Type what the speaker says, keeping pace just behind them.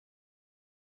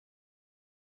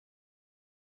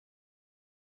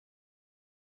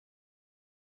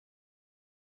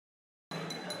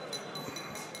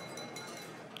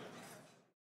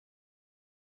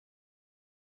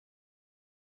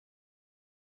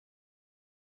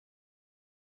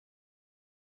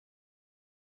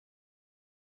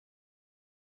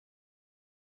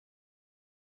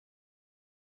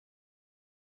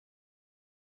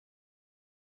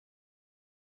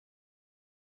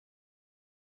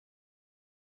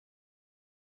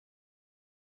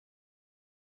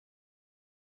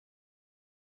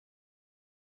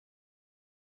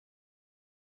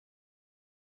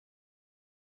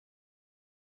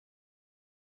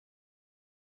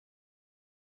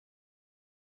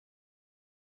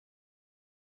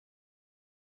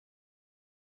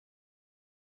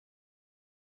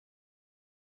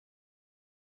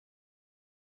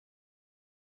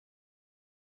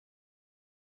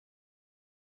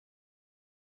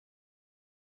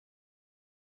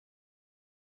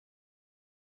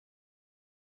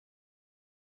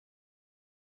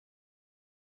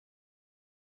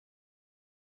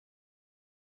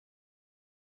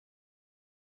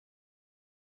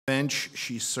bench,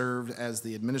 she served as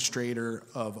the administrator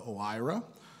of OIRA.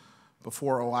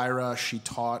 Before OIRA, she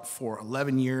taught for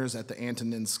 11 years at the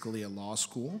Antonin Scalia Law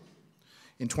School.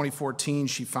 In 2014,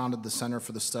 she founded the Center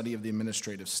for the Study of the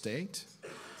Administrative State.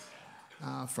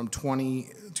 From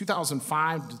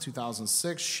 2005 to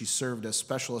 2006, she served as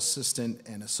Special Assistant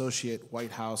and Associate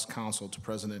White House Counsel to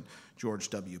President George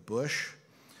W. Bush.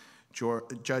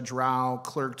 Judge Rao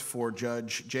clerked for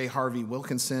Judge J. Harvey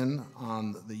Wilkinson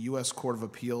on the U.S. Court of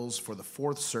Appeals for the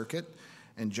Fourth Circuit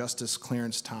and Justice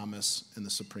Clarence Thomas in the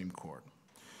Supreme Court.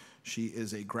 She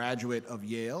is a graduate of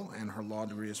Yale, and her law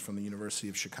degree is from the University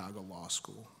of Chicago Law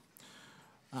School.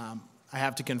 I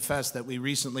have to confess that we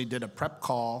recently did a prep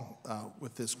call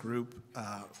with this group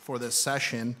for this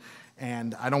session,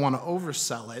 and I don't want to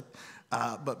oversell it,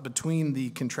 but between the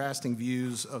contrasting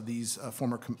views of these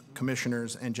former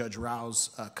commissioners and Judge Rao's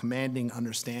commanding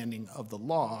understanding of the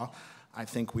law, I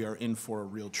think we are in for a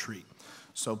real treat.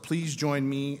 So please join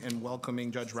me in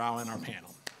welcoming Judge Rao and our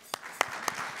panel.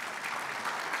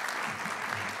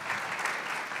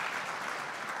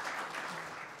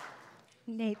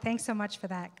 Nate, thanks so much for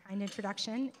that kind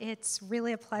introduction. It's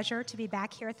really a pleasure to be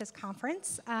back here at this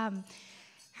conference.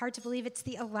 Hard to believe it's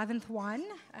the 11th one.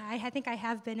 I think I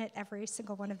have been at every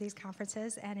single one of these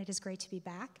conferences, and it is great to be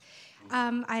back.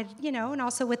 And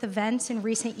also with events in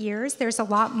recent years, there's a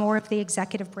lot more of the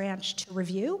executive branch to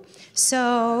review.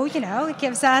 So, it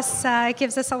gives us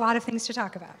a lot of things to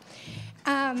talk about.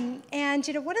 One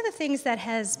of the things that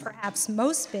has perhaps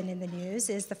most been in the news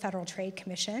is the Federal Trade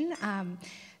Commission.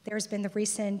 There's been the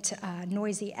recent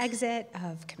noisy exit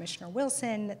of Commissioner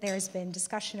Wilson. There's been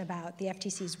discussion about the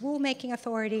FTC's rulemaking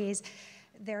authorities.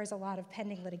 There is a lot of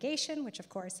pending litigation, which of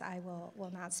course I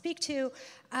will not speak to,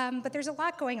 but there's a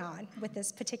lot going on with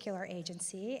this particular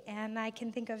agency, and I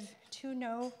can think of two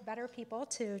no better people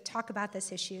to talk about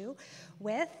this issue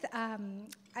with.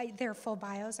 Their full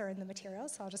bios are in the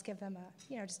materials, so I'll just give them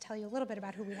just tell you a little bit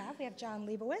about who we have. We have Jon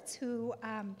Leibowitz, who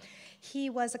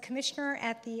he was a commissioner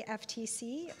at the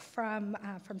FTC from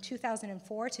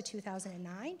 2004 to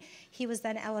 2009. He was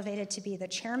then elevated to be the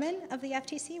chairman of the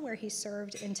FTC, where he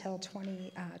served until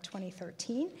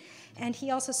 2013. And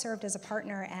he also served as a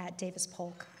partner at Davis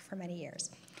Polk for many years.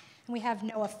 And we have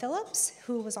Noah Phillips,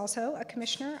 who was also a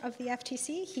commissioner of the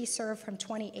FTC. He served from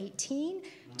 2018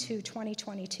 to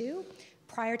 2022.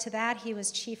 Prior to that, he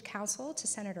was chief counsel to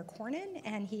Senator Cornyn,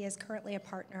 and he is currently a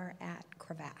partner at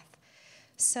Cravath.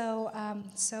 So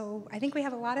I think we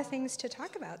have a lot of things to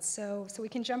talk about, so we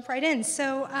can jump right in.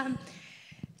 So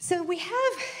we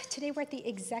have, today we're at the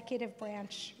Executive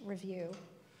Branch Review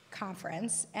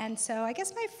Conference, and so I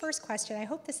guess my first question, I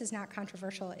hope this is not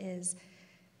controversial, is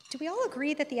do we all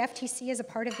agree that the FTC is a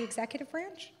part of the executive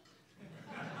branch?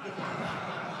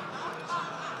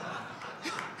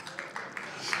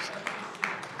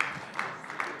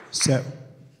 So,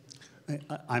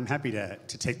 I'm happy to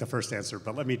take the first answer,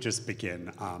 but let me just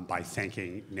begin by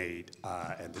thanking Nate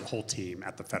and the whole team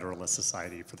at the Federalist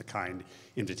Society for the kind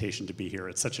invitation to be here.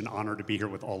 It's such an honor to be here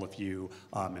with all of you,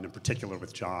 and in particular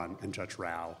with Jon and Judge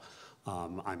Rao.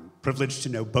 I'm privileged to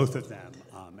know both of them,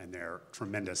 and they're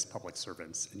tremendous public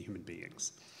servants and human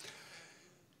beings.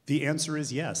 The answer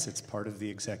is yes, it's part of the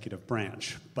executive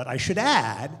branch. But I should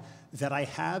add that I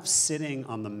have sitting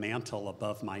on the mantle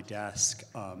above my desk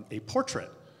a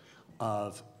portrait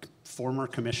of former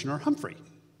Commissioner Humphrey.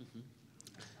 Mm-hmm.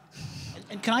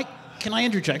 And can I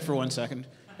interject for 1 second,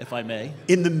 if I may?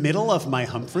 In the middle of my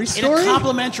Humphrey story? In a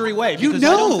complimentary way, because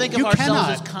I don't think of ourselves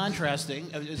as contrasting.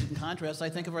 As in contrast, I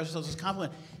think of ourselves as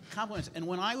compliments. And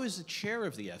when I was the chair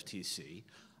of the FTC,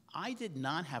 I did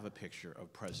not have a picture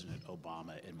of President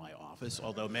Obama in my office,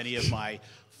 although many of my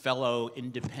fellow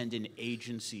independent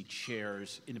agencies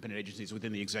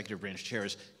within the executive branch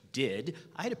chairs did.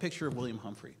 I had a picture of William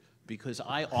Humphrey, because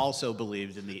I also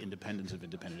believed in the independence of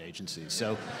independent agencies.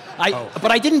 So,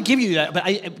 but I didn't give you that. But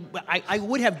I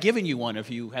would have given you one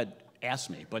if you had asked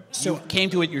me. But you came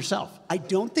to it yourself. I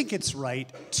don't think it's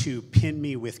right to pin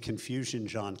me with confusion,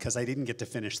 Jon, because I didn't get to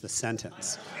finish the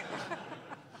sentence.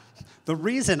 The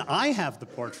reason I have the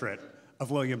portrait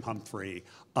of William Humphrey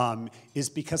is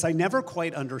because I never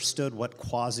quite understood what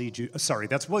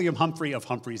that's William Humphrey of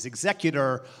Humphrey's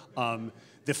Executor.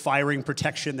 The firing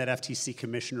protection that FTC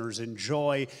commissioners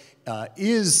enjoy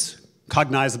is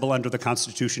cognizable under the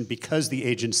Constitution because the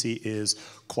agency is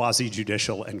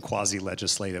quasi-judicial and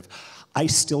quasi-legislative. I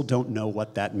still don't know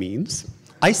what that means.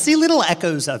 I see little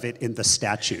echoes of it in the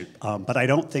statute, but I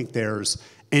don't think there's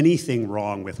anything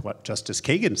wrong with what Justice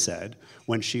Kagan said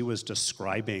when she was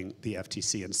describing the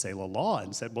FTC and SALA law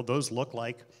and said, well, those look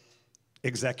like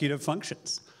executive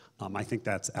functions. I think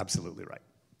that's absolutely right.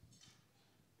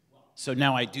 So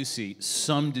now I do see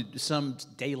some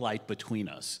daylight between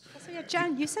us. So yeah,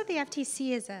 John, you said the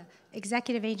FTC is an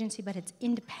executive agency, but it's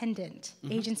independent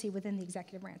agency within the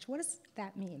executive branch. What does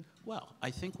that mean? Well, I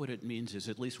think what it means is,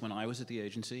 at least when I was at the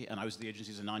agency, and I was at the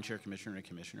agency as a non-chair commissioner and a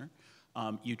commissioner,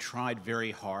 you tried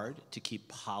very hard to keep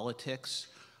politics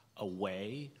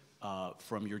away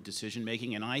from your decision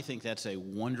making, and I think that's a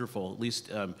wonderful, at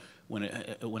least when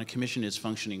a commission is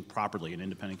functioning properly, an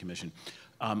independent commission.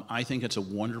 I think it's a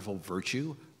wonderful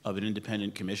virtue of an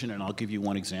independent commission, and I'll give you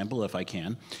one example if I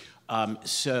can.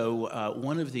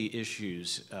 One of the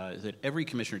issues that every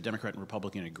commissioner, Democrat and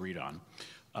Republican, agreed on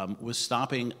was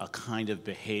stopping a kind of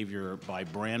behavior by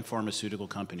brand pharmaceutical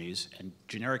companies and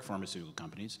generic pharmaceutical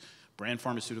companies. Brand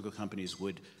pharmaceutical companies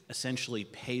would essentially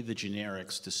pay the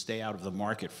generics to stay out of the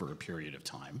market for a period of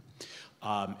time.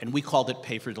 And we called it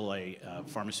pay-for-delay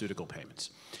pharmaceutical payments.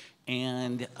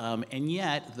 And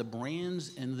yet the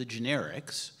brands and the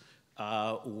generics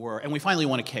and we finally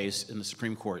won a case in the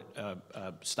Supreme Court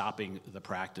stopping the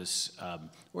practice,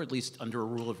 or at least under a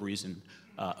rule of reason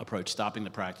approach, stopping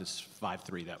the practice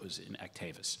 5-3, that was in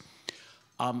Actavis.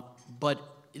 But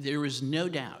there is no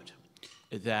doubt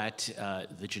that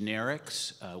the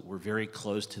generics were very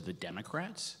close to the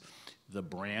Democrats. The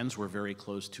brands were very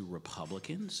close to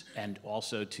Republicans and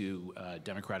also to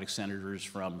Democratic senators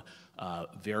from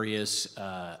various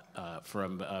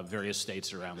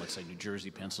states around, let's say, New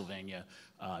Jersey, Pennsylvania,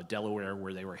 Delaware,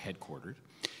 where they were headquartered.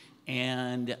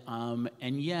 And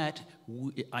yet,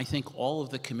 I think all of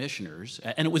the commissioners,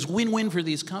 and it was win-win for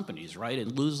these companies, right,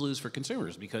 and lose-lose for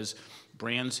consumers, because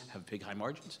brands have big, high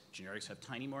margins, generics have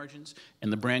tiny margins,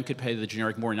 and the brand could pay the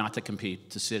generic more not to compete,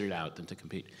 to sit it out than to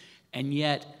compete. And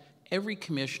yet, every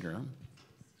commissioner,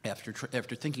 after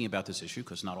thinking about this issue,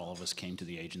 because not all of us came to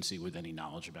the agency with any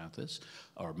knowledge about this,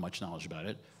 or much knowledge about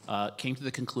it, came to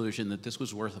the conclusion that this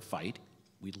was worth a fight.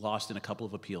 We'd lost in a couple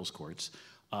of appeals courts.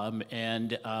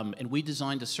 And we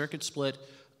designed a circuit split.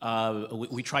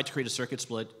 We tried to create a circuit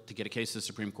split to get a case to the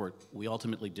Supreme Court. We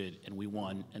ultimately did, and we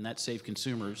won. And that saved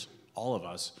consumers, all of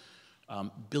us,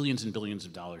 billions and billions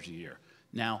of dollars a year.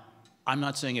 Now, I'm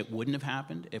not saying it wouldn't have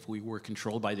happened if we were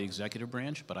controlled by the executive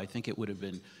branch, but I think it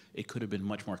could have been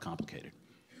much more complicated.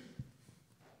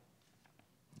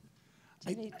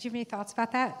 Do you have any thoughts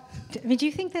about that? I mean, do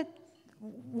you think that,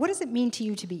 what does it mean to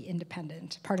you to be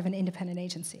independent, part of an independent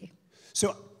agency?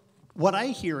 So what I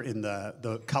hear in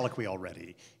the colloquy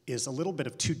already is a little bit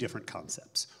of two different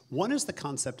concepts. One is the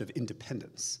concept of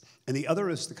independence, and the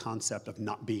other is the concept of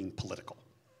not being political.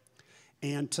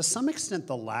 And to some extent,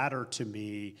 the latter, to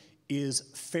me, is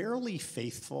fairly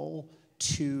faithful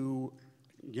to,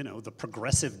 the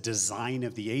progressive design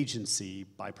of the agency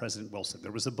by President Wilson.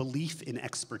 There was a belief in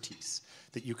expertise,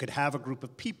 that you could have a group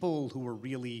of people who were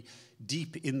really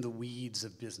deep in the weeds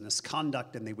of business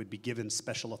conduct, and they would be given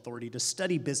special authority to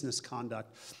study business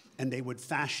conduct, and they would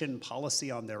fashion policy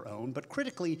on their own. But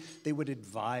critically, they would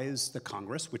advise the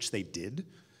Congress, which they did.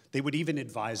 They would even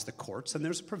advise the courts, and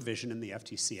there's a provision in the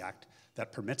FTC Act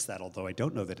that permits that, although I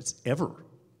don't know that it's ever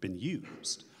been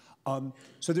used.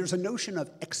 So there's a notion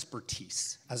of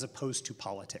expertise as opposed to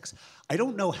politics. I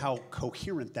don't know how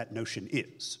coherent that notion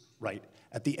is, right?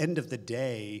 At the end of the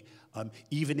day,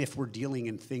 even if we're dealing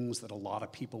in things that a lot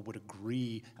of people would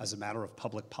agree as a matter of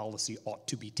public policy ought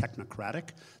to be technocratic,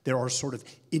 there are sort of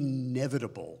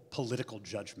inevitable political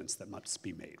judgments that must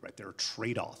be made, right? There are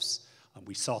trade-offs.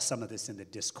 We saw some of this in the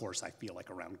discourse, I feel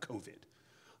like, around COVID.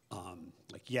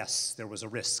 Yes, there was a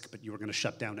risk, but you were going to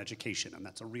shut down education, and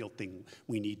that's a real thing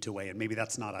we need to weigh. And maybe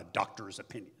that's not a doctor's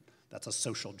opinion. That's a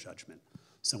social judgment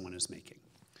someone is making.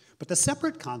 But the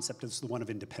separate concept is the one of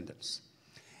independence.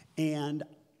 And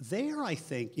there, I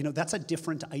think, that's a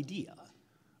different idea.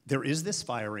 There is this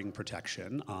firing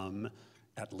protection,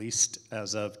 at least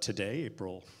as of today,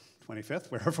 April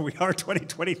 25th, wherever we are,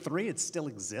 2023, it still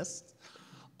exists.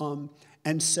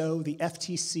 And so the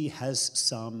FTC has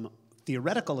some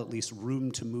theoretical, at least,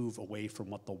 room to move away from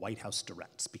what the White House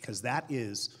directs, because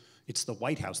it's the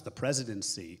White House, the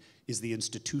presidency, is the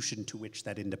institution to which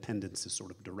that independence is sort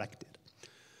of directed.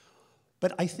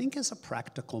 But I think as a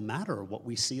practical matter, what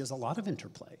we see is a lot of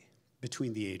interplay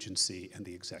between the agency and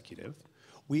the executive.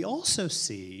 We also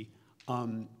see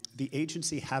the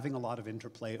agency having a lot of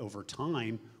interplay over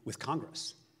time with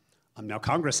Congress. Now,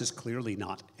 Congress is clearly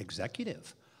not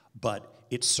executive, but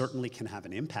it certainly can have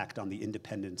an impact on the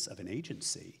independence of an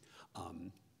agency.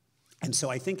 And so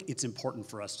I think it's important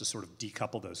for us to sort of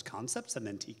decouple those concepts and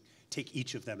then take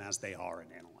each of them as they are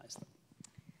and analyze them.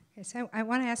 Okay, so I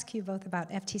want to ask you both about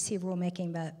FTC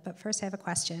rulemaking, but first I have a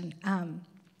question.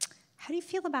 How do you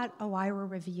feel about OIRA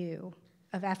review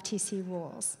of FTC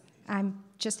rules? I'm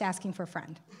just asking for a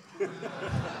friend.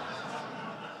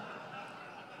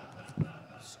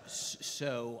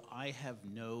 So I have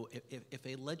no, if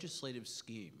a legislative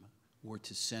scheme were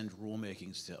to send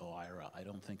rulemakings to OIRA, I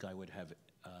don't think I would have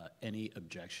any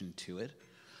objection to it.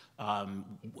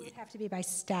 It would have to be by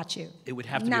statute. It would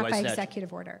have to be not by by statute.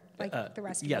 Executive order, like the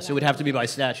rest of Yes, it would have to be by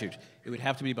statute. It would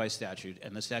have to be by statute,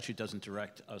 and the statute doesn't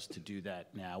direct us to do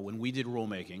that now. When we did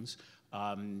rulemakings,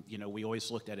 you know, we always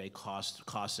looked at a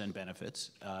costs and benefits.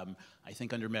 I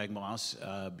think under MAG-MOS,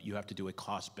 you have to do a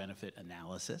cost-benefit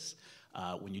analysis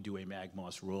when you do a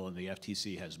MAG-MOS rule, and the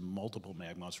FTC has multiple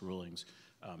MAG-MOS rulings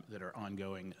that are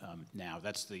ongoing now.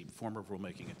 That's the form of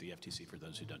rulemaking at the FTC, for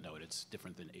those who don't know it. It's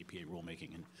different than APA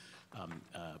rulemaking and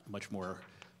much more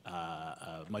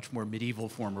medieval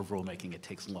form of rulemaking. It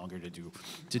takes longer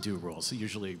to do rules, so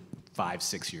usually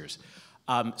 5-6 years.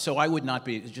 So I would not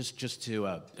be, just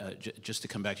to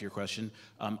come back to your question,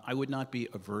 I would not be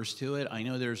averse to it. I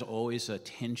know there's always a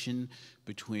tension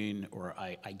between, or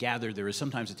I gather there is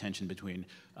sometimes a tension between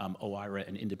OIRA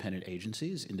and independent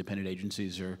agencies. Independent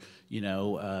agencies are, you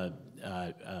know,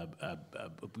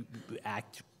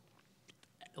 act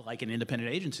like an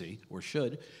independent agency, or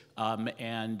should, but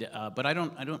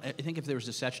I think if there was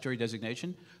a statutory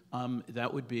designation,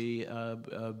 that would be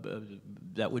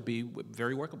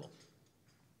very workable.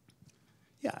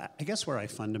 Yeah, I guess where I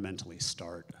fundamentally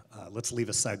start, let's leave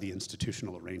aside the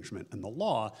institutional arrangement and the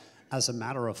law. As a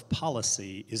matter of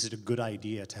policy, is it a good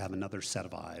idea to have another set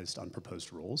of eyes on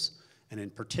proposed rules? And in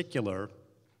particular,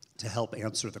 to help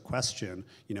answer the question,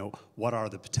 you know, what are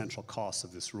the potential costs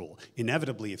of this rule?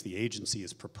 Inevitably, if the agency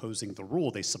is proposing the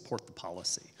rule, they support the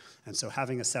policy. And so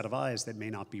having a set of eyes that may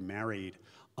not be married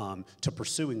to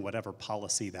pursuing whatever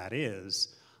policy that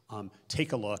is,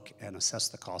 take a look and assess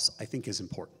the costs, I think is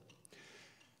important.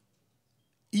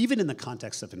 Even in the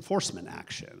context of enforcement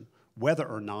action, whether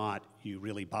or not you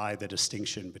really buy the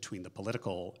distinction between the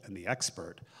political and the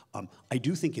expert, I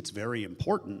do think it's very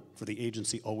important for the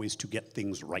agency always to get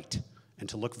things right and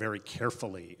to look very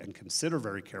carefully and consider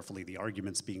very carefully the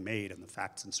arguments being made and the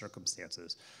facts and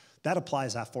circumstances. That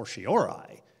applies a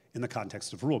fortiori in the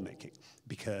context of rulemaking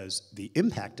because the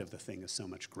impact of the thing is so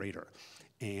much greater.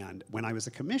 And when I was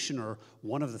a commissioner,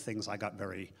 one of the things I got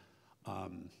very,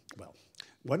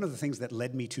 one of the things that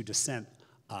led me to dissent,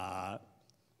 I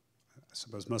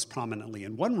suppose most prominently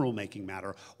in one rulemaking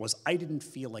matter, was I didn't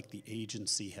feel like the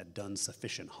agency had done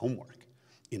sufficient homework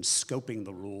in scoping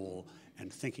the rule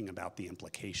and thinking about the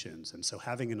implications. And so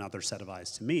having another set of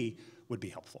eyes to me would be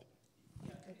helpful.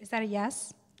 Is that a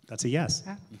yes? That's a yes.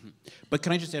 Yeah. Mm-hmm. But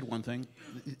can I just add one thing?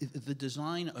 The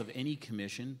design of any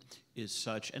commission is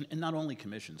such, and not only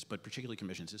commissions, but particularly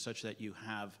commissions, is such that you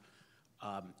have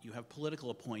political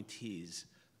appointees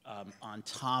on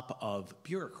top of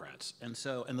bureaucrats. And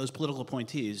those political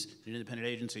appointees, an independent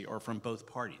agency, are from both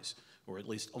parties, or at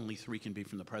least only 3 can be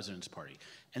from the president's party.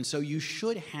 And so you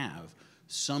should have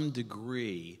some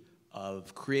degree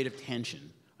of creative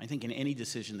tension, I think, in any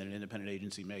decision that an independent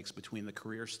agency makes between the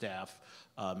career staff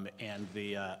and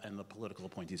the political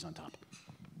appointees on top.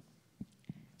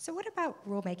 So what about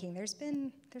rulemaking? There's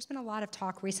been a lot of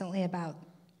talk recently about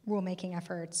rulemaking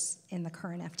efforts in the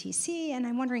current FTC, and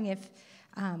I'm wondering if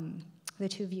the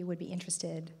two of you would be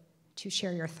interested to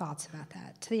share your thoughts about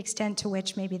that, to the extent to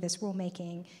which maybe this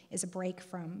rulemaking is a break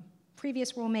from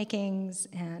previous rulemakings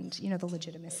and, you know, the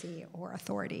legitimacy or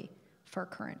authority for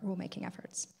current rulemaking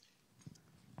efforts.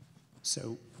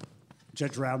 So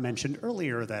Judge Rao mentioned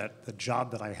earlier that the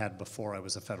job that I had before I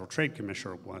was a Federal Trade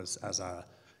Commissioner was as a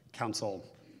counsel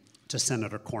to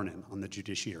Senator Cornyn on the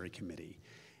Judiciary Committee.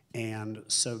 And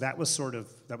so that was a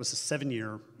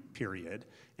 7-year period,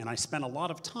 and I spent a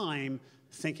lot of time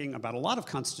thinking about a lot of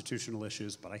constitutional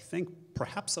issues, but I think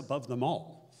perhaps above them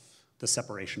all, the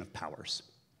separation of powers.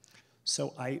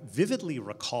 So I vividly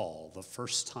recall the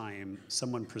first time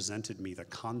someone presented me the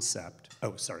concept,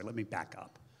 let me back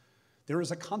up. There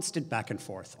is a constant back and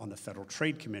forth on the Federal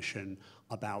Trade Commission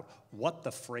about what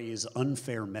the phrase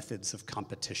unfair methods of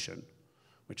competition,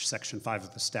 which Section 5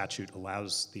 of the statute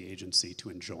allows the agency to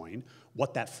enjoin,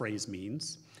 what that phrase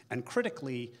means, and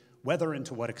critically, whether and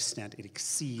to what extent it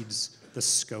exceeds the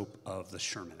scope of the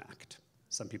Sherman Act.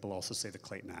 Some people also say the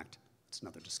Clayton Act. It's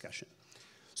another discussion.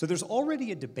 So there's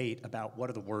already a debate about what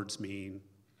do the words mean,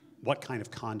 what kind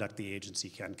of conduct the agency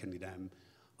can condemn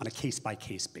on a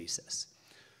case-by-case basis.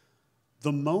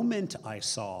 The moment I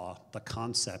saw the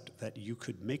concept that you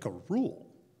could make a rule,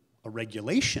 a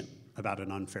regulation about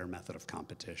an unfair method of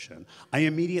competition, I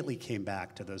immediately came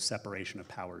back to those separation of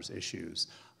powers issues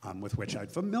with which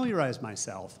I'd familiarized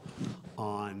myself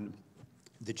on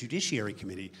the Judiciary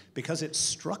Committee, because it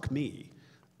struck me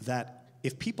that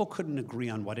if people couldn't agree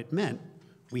on what it meant,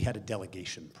 we had a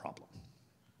delegation problem.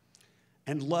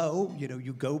 And lo,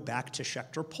 you go back to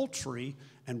Schechter Poultry,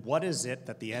 and what is it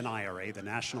that the NIRA, the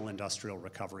National Industrial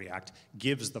Recovery Act,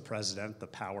 gives the president the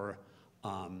power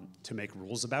to make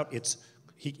rules about?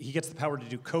 He gets the power to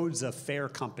do codes of fair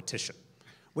competition,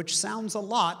 which sounds a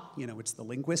lot, it's the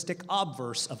linguistic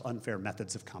obverse of unfair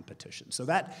methods of competition. So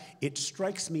that, it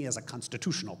strikes me as a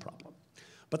constitutional problem.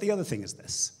 But the other thing is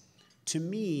this. To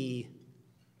me,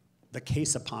 the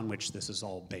case upon which this is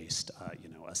all based,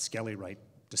 a Skelly-Wright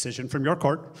decision from your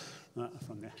court,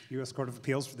 from the U.S. Court of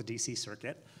Appeals for the D.C.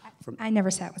 Circuit. I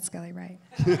never sat with Skelly-Wright.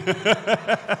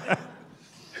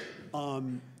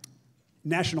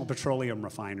 National Petroleum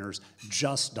Refiners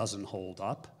just doesn't hold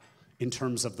up in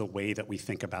terms of the way that we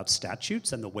think about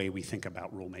statutes and the way we think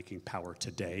about rulemaking power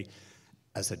today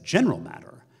as a general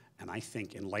matter. And I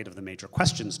think in light of the major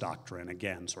questions doctrine,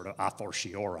 again, sort of a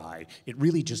fortiori, it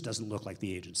really just doesn't look like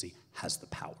the agency has the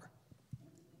power.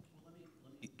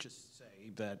 Let me just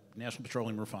say that National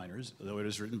Petroleum Refiners, though it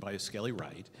is written by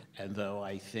Skelly-Wright, and though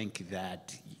I think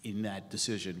that in that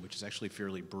decision, which is actually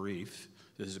fairly brief,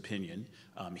 his opinion,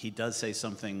 he does say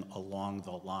something along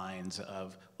the lines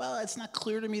of, well, it's not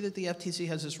clear to me that the FTC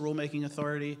has this rulemaking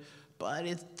authority, but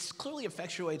it clearly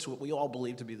effectuates what we all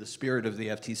believe to be the spirit of the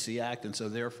FTC Act, and so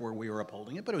therefore we are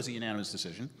upholding it, but it was a unanimous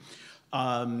decision.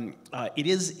 It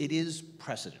is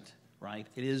precedent, right?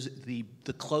 It is the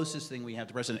closest thing we have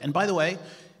to precedent. And by the way,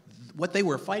 what they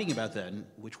were fighting about then,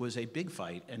 which was a big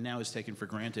fight and now is taken for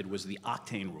granted, was the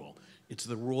octane rule. It's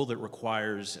the rule that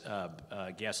requires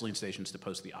gasoline stations to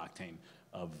post the octane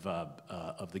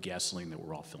of the gasoline that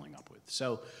we're all filling up with.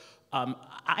 So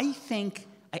I think,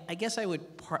 I guess I would,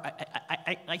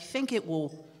 I think it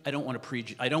will, I don't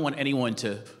want anyone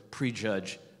to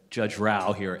prejudge Judge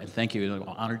Rao here, and thank you. I'm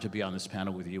honored to be on this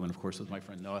panel with you and, of course, with my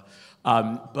friend Noah.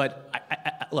 But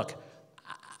look,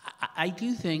 I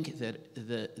do think that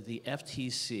the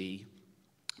FTC,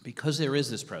 because there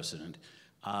is this precedent,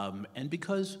 and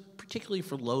because, particularly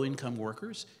for low-income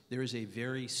workers, there is a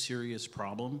very serious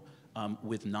problem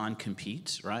with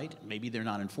non-competes, right? Maybe they're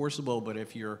not enforceable, but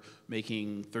if you're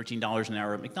making $13 an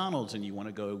hour at McDonald's and you want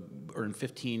to go earn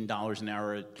 $15 an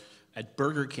hour at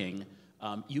Burger King,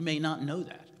 you may not know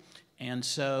that. And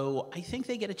so I think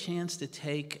they get a chance to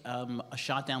take a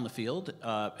shot down the field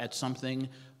at something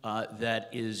that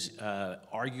is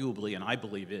arguably, and I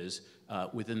believe is,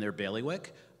 within their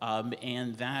bailiwick,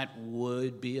 and that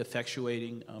would be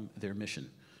effectuating their mission.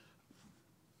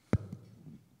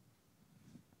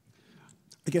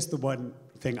 I guess the one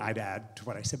thing I'd add to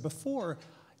what I said before,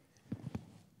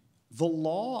 the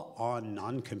law on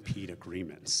non-compete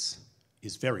agreements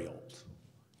is very old.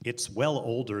 It's well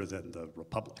older than the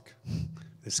Republic.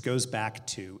 This goes back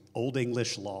to Old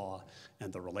English law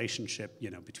and the relationship,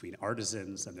 between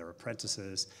artisans and their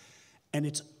apprentices, and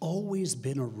it's always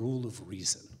been a rule of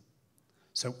reason.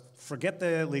 So forget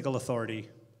the legal authority,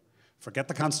 forget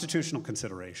the constitutional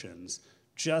considerations,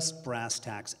 just brass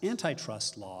tacks,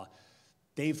 antitrust law.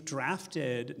 They've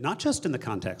drafted, not just in the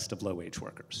context of low-wage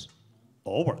workers,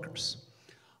 all workers,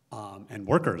 and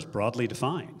workers broadly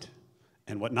defined,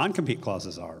 and what non-compete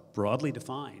clauses are broadly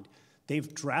defined.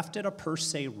 They've drafted a per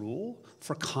se rule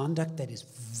for conduct that is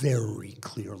very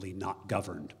clearly not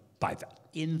governed by that.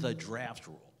 In the draft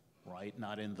rule, right?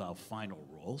 Not in the final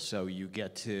rule. So you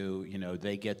get to,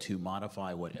 they get to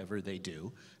modify whatever they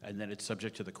do, and then it's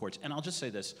subject to the courts. And I'll just say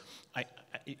this,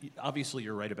 obviously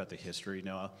you're right about the history,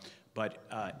 Noah, but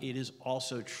it is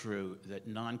also true that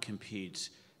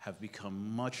non-competes have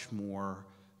become much more,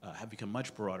 have become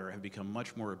much broader, have become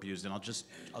much more abused. And I'll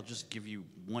just give you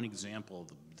one example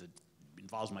that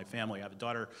involves my family. I have a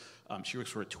daughter, she works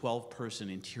for a 12-person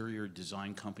interior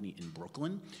design company in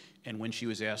Brooklyn, and when she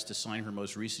was asked to sign her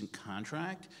most recent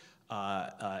contract,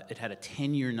 it had a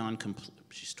 10-year non-compete,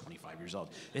 she's 25 years old,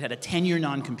 it had a 10-year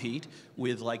non-compete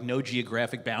with no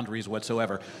geographic boundaries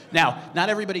whatsoever. Now, not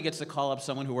everybody gets to call up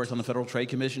someone who works on the Federal Trade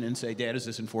Commission and say, Dad, is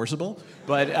this enforceable?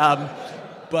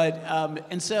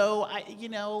 And so,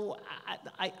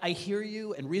 I hear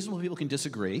you, and reasonable people can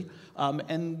disagree,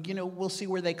 and, we'll see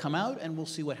where they come out, and we'll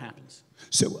see what happens.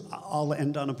 So I'll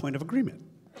end on a point of agreement,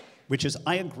 which is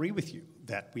I agree with you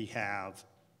that we have,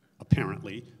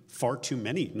 apparently, far too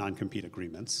many non-compete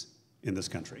agreements in this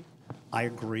country. I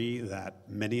agree that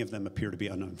many of them appear to be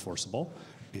unenforceable,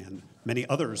 and many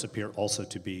others appear also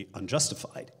to be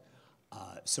unjustified.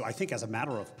 So I think as a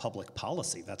matter of public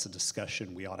policy, that's a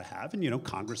discussion we ought to have. And,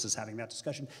 Congress is having that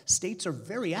discussion. States are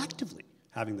very actively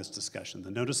having this discussion.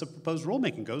 The notice of proposed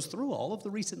rulemaking goes through all of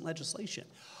the recent legislation.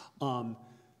 So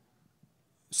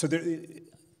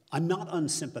I'm not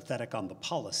unsympathetic on the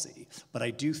policy, but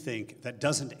I do think that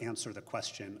doesn't answer the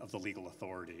question of the legal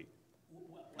authority.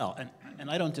 Well,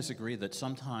 and I don't disagree that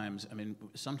sometimes, I mean,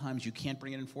 sometimes you can't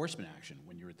bring an enforcement action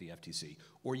when you're at the FTC,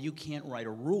 or you can't write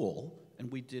a rule,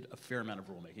 and we did a fair amount of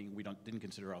rulemaking. We didn't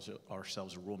consider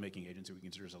ourselves a rulemaking agency, we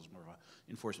consider ourselves more of an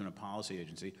enforcement and policy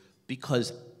agency,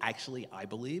 because actually I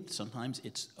believe sometimes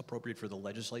it's appropriate for the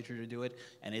legislature to do it,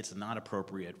 and it's not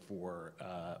appropriate for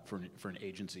an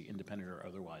agency, independent or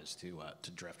otherwise, to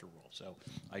draft a rule. So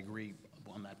I agree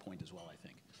on that point as well, I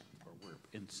think, or we're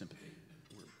in sympathy.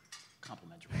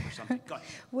 Complementary or something. Go ahead.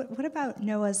 What about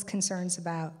NOAA's concerns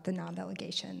about the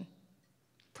non-delegation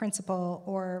principle,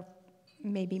 or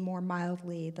maybe more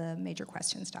mildly, the major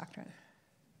questions doctrine?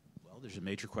 Well, there's a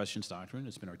major questions doctrine.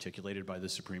 It's been articulated by the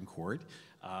Supreme Court.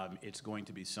 It's going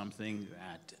to be something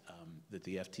that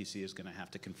the FTC is going to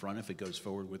have to confront if it goes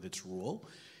forward with its rule.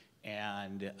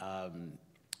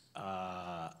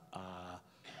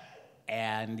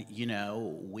 And, you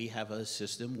know, we have a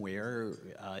system where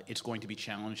it's going to be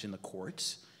challenged in the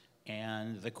courts,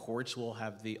 and the courts will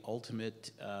have the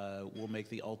ultimate, will make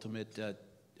the ultimate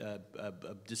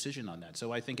decision on that.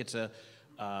 So I think it's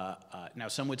now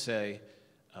some would say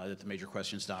that the major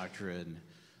questions doctrine,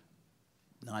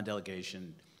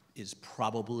 non-delegation, is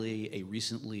probably a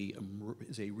recently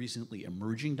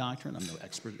emerging doctrine. I'm no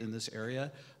expert in this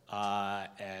area,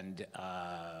 and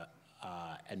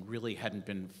really hadn't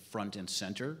been front and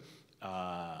center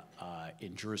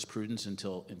in jurisprudence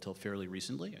until fairly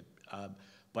recently.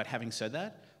 But having said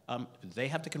that, they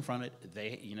have to confront it.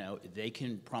 They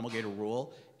can promulgate a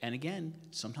rule, and again,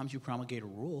 sometimes you promulgate a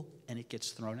rule and it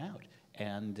gets thrown out,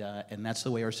 and that's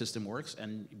the way our system works.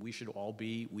 And we should all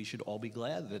be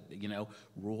glad that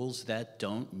rules that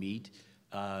don't meet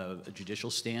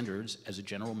judicial standards as a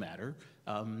general matter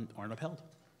aren't upheld.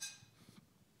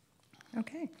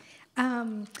 Okay.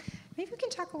 Maybe we can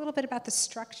talk a little bit about the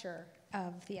structure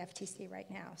of the FTC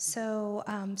right now. So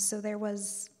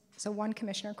one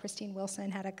commissioner, Christine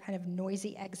Wilson, had a kind of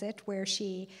noisy exit where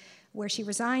she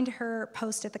resigned her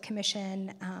post at the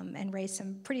commission and raised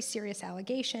some pretty serious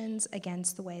allegations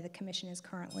against the way the commission is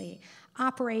currently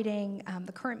operating.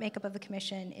 The current makeup of the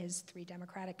commission is 3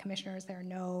 Democratic commissioners. There are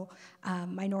no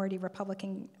minority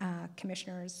Republican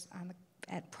commissioners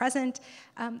at present.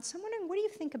 So I'm wondering, what do you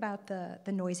think about the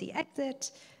noisy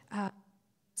exit,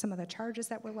 some of the charges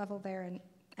that were leveled there,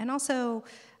 and also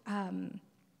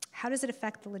how does it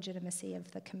affect the legitimacy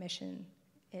of the commission,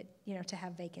 to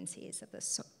have vacancies of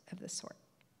this sort?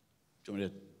 Do you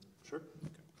want me to? Sure.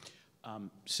 Okay.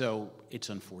 So it's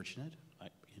unfortunate. I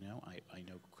know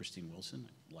Christine Wilson.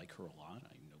 I like her a lot.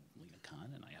 I know Lina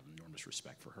Kahn, and I have enormous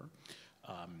respect for her.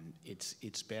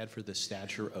 It's bad for the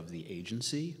stature of the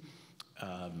agency.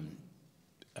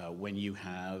 When you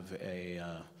have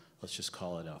let's just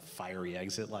call it a fiery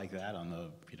exit like that on the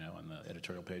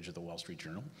editorial page of the Wall Street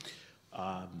Journal,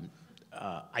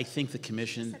 I think the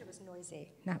commission. You said it was noisy,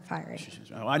 not fiery.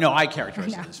 Oh, I know. I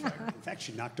characterize it as fiery. In fact,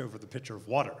 she knocked over the pitcher of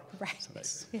water. Right. So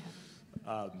yeah.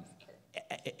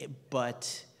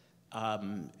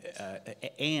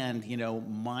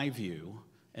 My view,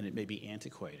 and it may be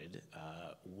antiquated,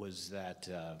 was that.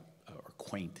 Or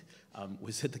quaint,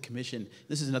 was that the commission.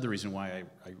 This is another reason why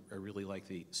I really like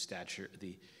the stature,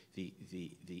 the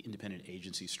independent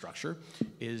agency structure,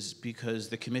 is because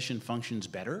the commission functions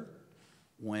better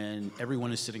when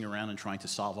everyone is sitting around and trying to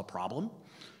solve a problem,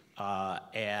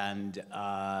 and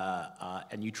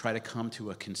you try to come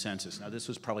to a consensus. Now, this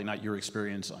was probably not your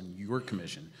experience on your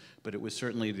commission, but it was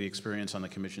certainly the experience on the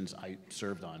commissions I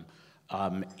served on,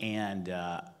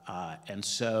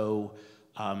 so.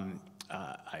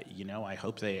 I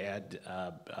hope they add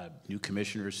new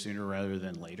commissioners sooner rather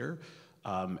than later.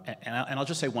 And I'll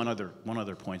just say one other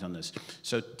point on this.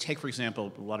 So take, for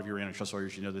example, a lot of your antitrust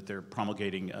lawyers, that they're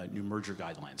promulgating new merger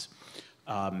guidelines.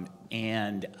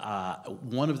 And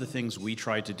one of the things we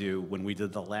tried to do when we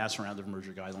did the last round of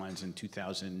merger guidelines in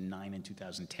 2009 and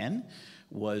 2010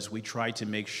 was we tried to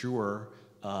make sure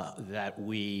that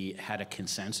we had a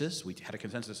consensus. We had a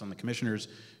consensus on the commissioners.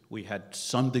 We had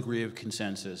some degree of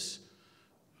consensus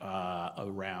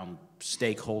around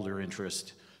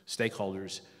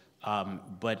stakeholders.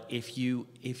 But if you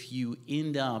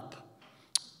end up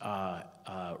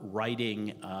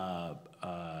writing,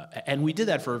 and we did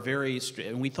that for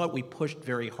and we thought we pushed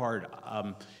very hard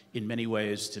in many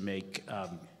ways to make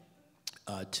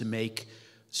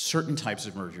certain types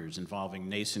of mergers involving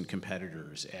nascent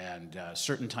competitors and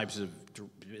certain types of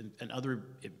and other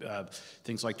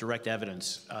things like direct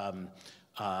evidence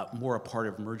more a part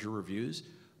of merger reviews.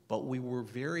 But we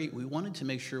wanted to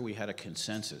make sure we had a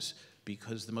consensus,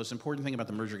 because the most important thing about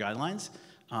the merger guidelines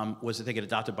was that they get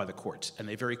adopted by the courts, and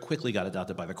they very quickly got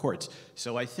adopted by the courts.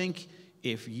 So I think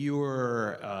if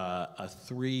you're a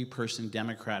three-person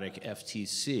Democratic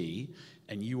FTC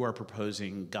and you are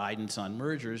proposing guidance on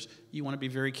mergers, you want to be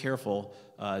very careful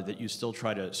that you still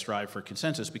try to strive for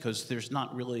consensus, because there's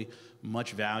not really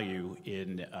much value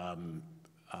in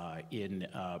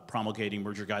promulgating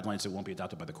merger guidelines that won't be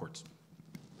adopted by the courts.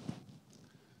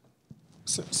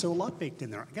 So a lot baked in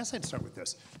there. I guess I'd start with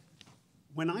this.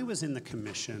 When I was in the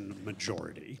commission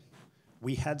majority,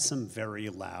 we had some very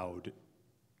loud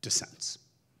dissents.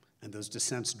 And those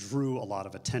dissents drew a lot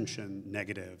of attention,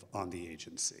 negative, on the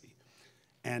agency.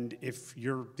 And if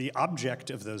you're the object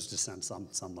of those dissents on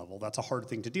some level, that's a hard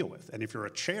thing to deal with. And if you're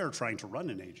a chair trying to run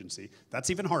an agency, that's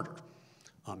even harder.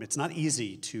 It's not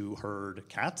easy to herd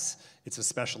cats. It's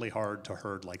especially hard to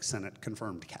herd like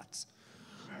Senate-confirmed cats.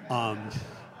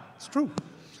 It's true.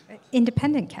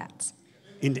 Independent cats.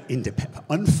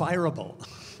 Unfireable,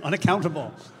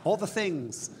 unaccountable, all the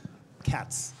things,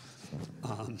 cats.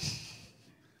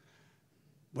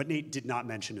 What Nate did not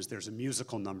mention is there's a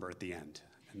musical number at the end,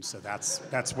 and so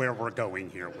that's where we're going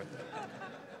here with it.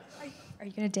 Are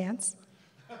you going to dance?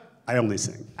 I only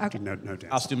sing. Okay. No dance.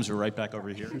 Costumes are right back over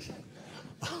here.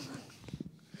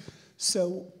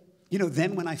 So,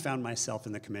 then when I found myself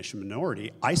in the commission minority,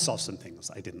 I saw some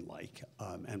things I didn't like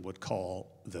and would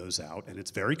call those out. And it's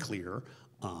very clear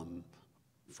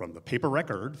from the paper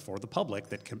record for the public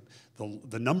that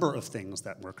the number of things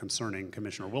that were concerning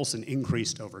Commissioner Wilson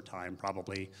increased over time,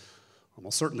 probably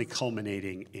almost certainly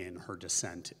culminating in her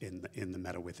dissent in the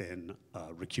Meta Within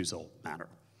recusal matter.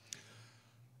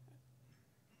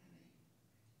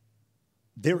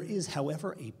 There is,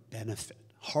 however, a benefit,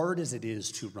 hard as it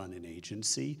is to run an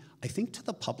agency, I think to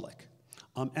the public.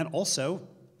 And also,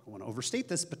 I want to overstate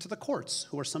this, but to the courts,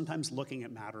 who are sometimes looking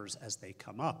at matters as they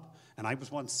come up. And I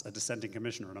was once a dissenting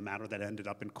commissioner in a matter that ended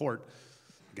up in court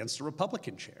against a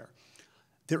Republican chair.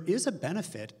 There is a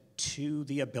benefit to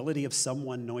the ability of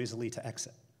someone noisily to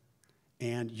exit.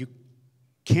 And you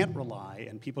can't rely,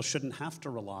 and people shouldn't have to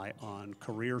rely on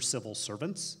career civil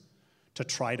servants to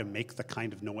try to make the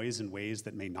kind of noise in ways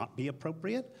that may not be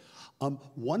appropriate.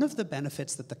 One of the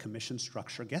benefits that the commission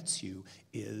structure gets you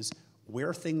is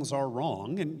where things are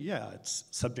wrong, and yeah, it's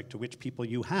subject to which people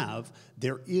you have,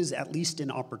 there is at least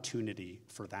an opportunity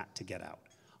for that to get out.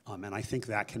 And I think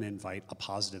that can invite a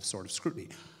positive sort of scrutiny.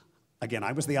 Again,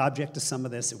 I was the object of some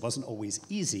of this. It wasn't always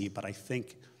easy, but I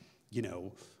think,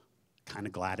 kind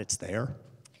of glad it's there.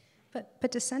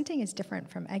 But dissenting is different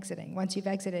from exiting. Once you've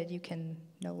exited, you can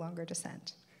no longer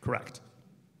dissent. Correct.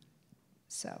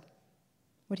 So,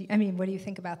 what do you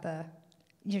think about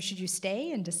should you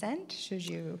stay and dissent? Should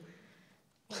you?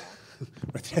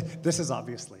 This is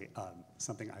obviously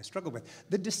something I struggle with.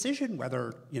 The decision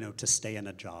whether, to stay in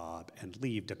a job and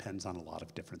leave depends on a lot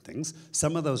of different things.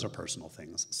 Some of those are personal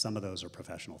things. Some of those are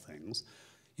professional things.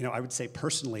 I would say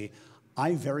personally,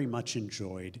 I very much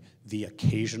enjoyed the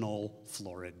occasional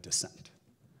florid dissent.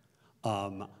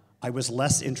 I was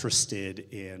less interested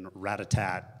in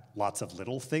rat-a-tat, lots of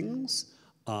little things,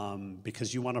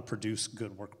 because you want to produce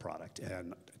good work product.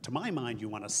 And to my mind, you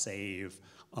want to save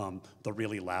the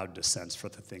really loud dissents for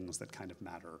the things that kind of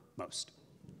matter most.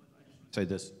 Say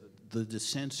this, the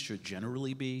dissents should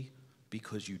generally be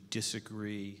because you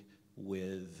disagree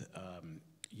with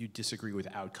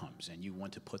outcomes, and you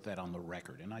want to put that on the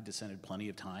record. And I dissented plenty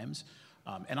of times.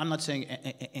 And I'm not saying,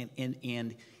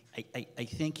 and I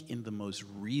think in the most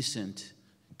recent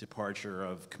departure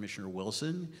of Commissioner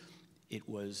Wilson, it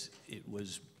was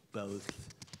both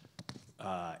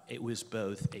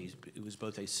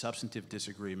a substantive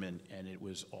disagreement, and it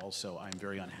was also, I'm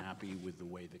very unhappy with the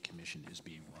way the commission is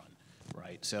being run,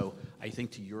 right? So I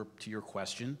think to your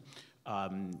question,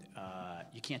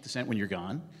 you can't dissent when you're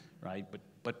gone, right?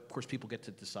 But of course people get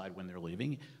to decide when they're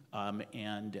leaving,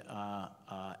 and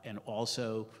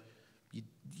also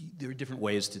there are different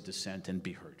ways to dissent and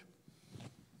be heard.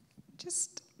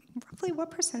 Just roughly what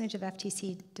percentage of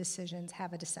FTC decisions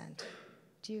have a dissent?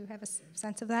 Do you have a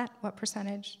sense of that? What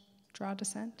percentage draw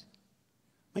dissent?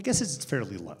 My guess is it's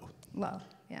fairly low. Low,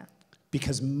 yeah.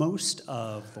 Because most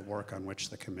of the work on which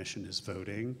the commission is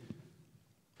voting,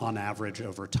 on average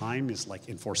over time, is like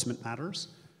enforcement matters.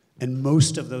 And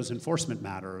most of those enforcement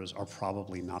matters are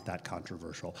probably not that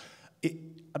controversial.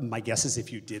 My guess is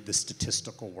if you did the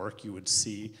statistical work, you would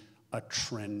see a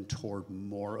trend toward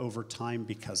more over time,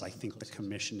 because I think the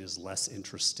commission is less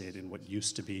interested in what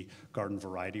used to be garden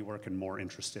variety work and more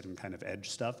interested in kind of edge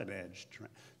stuff, and edge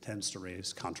tends to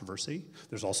raise controversy.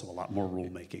 There's also a lot more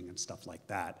rulemaking and stuff like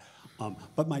that.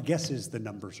 But my guess is the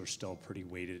numbers are still pretty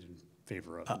weighted in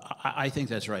favor of. I think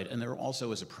that's right, and there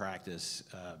also is a practice,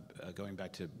 going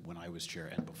back to when I was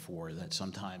chair and before, that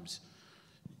sometimes,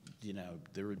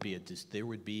 there would be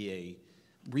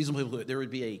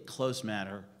a close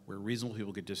matter where reasonable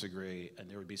people could disagree, and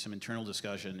there would be some internal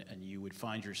discussion, and you would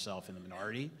find yourself in the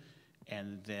minority,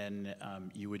 and then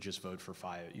you would just vote for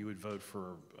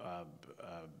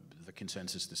the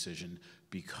consensus decision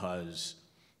because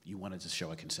you wanted to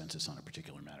show a consensus on a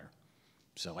particular matter.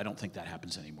 So I don't think that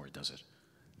happens anymore, does it?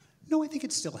 No, I think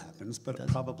it still happens, but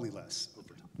probably less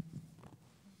over time.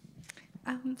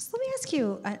 So let me ask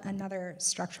you another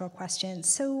structural question.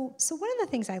 So one of the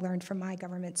things I learned from my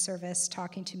government service,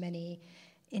 talking to many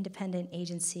independent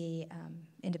agency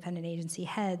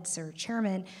heads or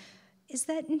chairmen, is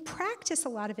that in practice, a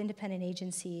lot of independent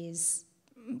agencies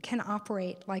can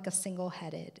operate like a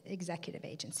single-headed executive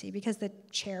agency because the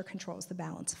chair controls the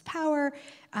balance of power.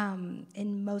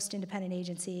 In most independent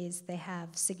agencies, they have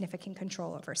significant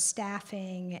control over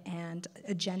staffing and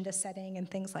agenda setting and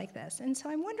things like this. And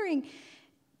so I'm wondering,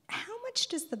 how much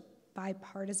does the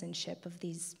bipartisanship of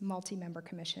these multi-member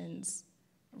commissions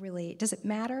really, does it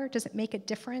matter? Does it make a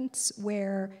difference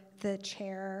where the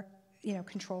chair,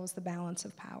 controls the balance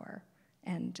of power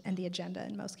and the agenda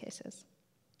in most cases?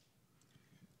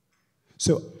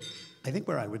 So I think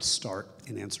where I would start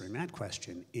in answering that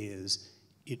question is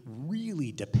it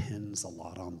really depends a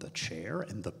lot on the chair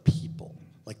and the people.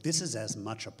 Like, this is as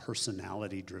much a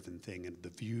personality-driven thing and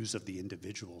the views of the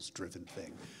individuals-driven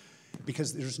thing,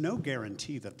 because there's no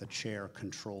guarantee that the chair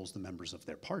controls the members of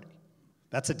their party.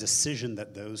 That's a decision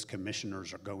that those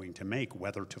commissioners are going to make,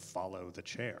 whether to follow the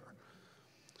chair.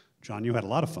 John, you had a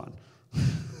lot of fun.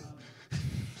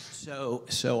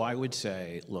 So I would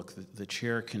say, look, the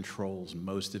chair controls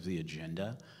most of the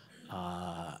agenda,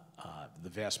 the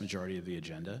vast majority of the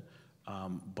agenda.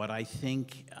 But I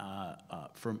think,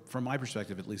 from my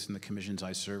perspective, at least in the commissions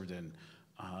I served in,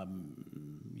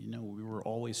 we were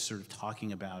always sort of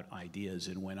talking about ideas.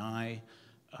 And when I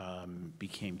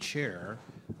became chair,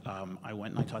 I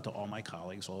went and I talked to all my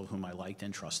colleagues, all of whom I liked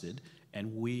and trusted,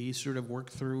 and we sort of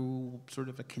worked through sort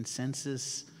of a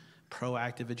consensus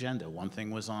proactive agenda. One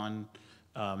thing was on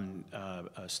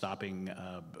stopping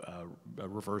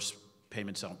reverse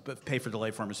payment pay for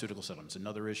delay pharmaceutical settlements.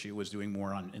 Another issue was doing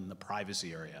more in the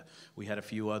privacy area. We had a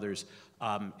few others,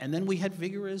 and then we had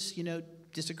vigorous,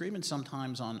 disagreements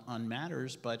sometimes on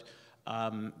matters.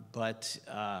 And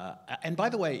by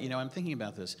the way, I'm thinking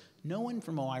about this. No one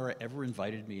from OIRA ever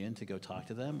invited me in to go talk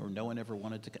to them, or no one ever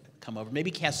wanted to come over. Maybe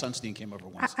Cass Sunstein came over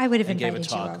once. I would have and invited gave a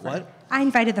talk. you over. What? I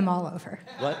invited them all over.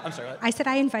 What? I'm sorry. What? I said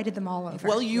I invited them all over.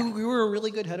 Well, you were a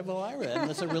really good head of OIRA, and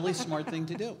that's a really smart thing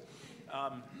to do.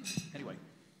 Anyway.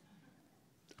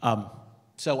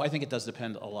 So I think it does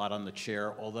depend a lot on the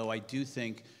chair, although I do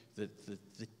think that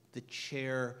the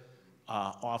chair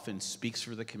often speaks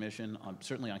for the commission,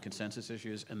 certainly on consensus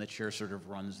issues, and the chair sort of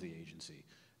runs the agency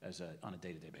on a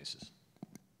day-to-day basis.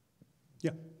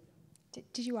 Yeah.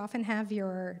 Did you often have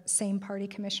your same party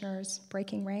commissioners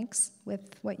breaking ranks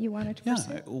with what you wanted to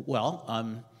pursue? Yeah, well,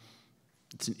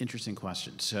 it's an interesting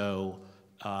question. So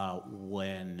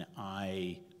when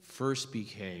I first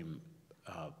became,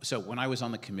 when I was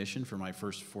on the commission for my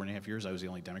first 4.5 years, I was the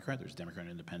only Democrat. There's a Democrat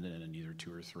and independent and either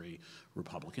 2 or 3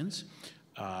 Republicans.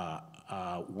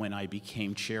 When I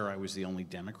became chair, I was the only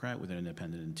Democrat with an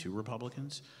independent and 2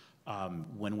 Republicans.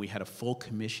 When we had a full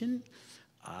commission,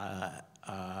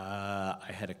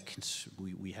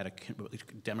 we had a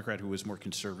Democrat who was more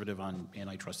conservative on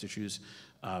antitrust issues,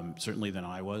 certainly than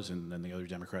I was, and than the other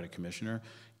Democratic commissioner,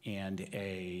 and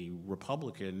a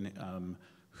Republican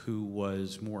who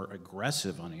was more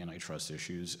aggressive on antitrust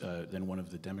issues than one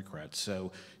of the Democrats.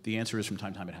 So the answer is, from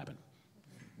time to time, it happened.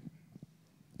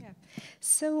 Yeah.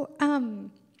 So what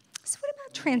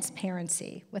about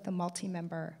transparency with a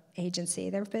multi-member agency?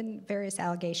 There have been various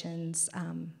allegations,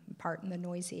 part in the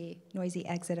noisy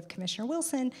exit of Commissioner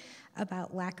Wilson,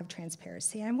 about lack of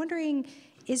transparency. I'm wondering,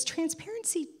 is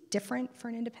transparency different for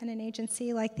an independent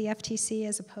agency like the FTC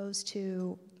as opposed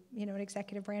to an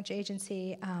executive branch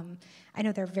agency? I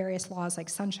know there are various laws, like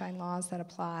sunshine laws, that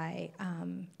apply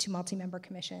to multi-member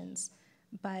commissions.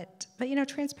 But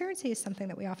transparency is something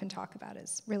that we often talk about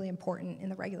as really important in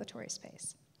the regulatory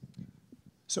space.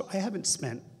 So I haven't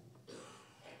spent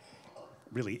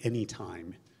really any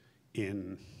time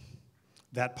in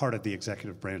that part of the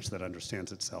executive branch that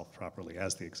understands itself properly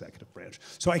as the executive branch.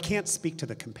 So I can't speak to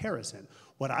the comparison.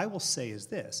 What I will say is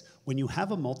this: when you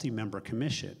have a multi-member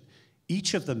commission,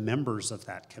 each of the members of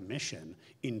that commission,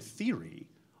 in theory,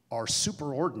 are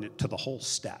superordinate to the whole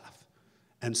staff.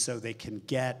 And so they can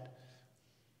get,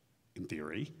 in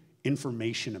theory,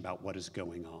 information about what is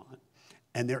going on.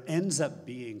 And there ends up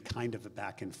being kind of a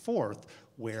back and forth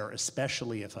where,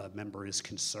 especially if a member is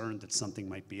concerned that something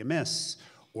might be amiss,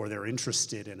 or they're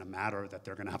interested in a matter that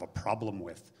they're going to have a problem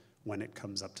with when it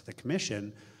comes up to the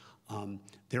commission,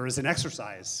 there is an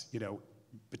exercise,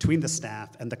 between the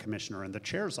staff and the commissioner and the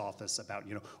chair's office about,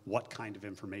 what kind of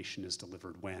information is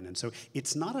delivered when. And so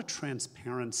it's not a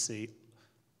transparency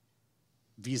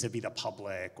vis-a-vis the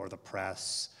public or the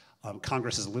press.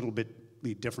 Congress is a little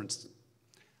bit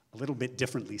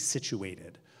differently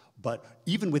situated. But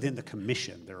even within the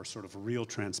commission, there are sort of real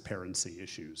transparency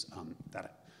issues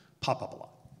that pop up a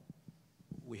lot.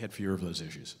 We had fewer of those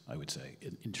issues, I would say,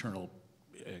 internal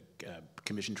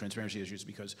commission transparency issues,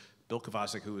 because Bill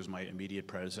Kovacic, who was my immediate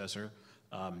predecessor,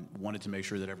 wanted to make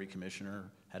sure that every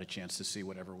commissioner had a chance to see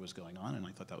whatever was going on, and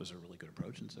I thought that was a really good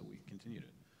approach, and so we continued it.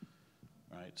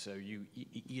 Right?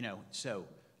 So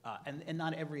and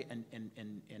not every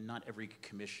not every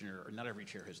commissioner or not every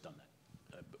chair has done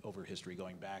that over history,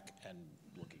 going back and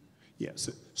looking. Yeah.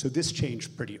 So this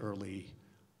changed pretty early.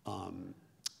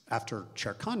 After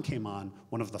Chair Kahn came on,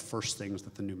 one of the first things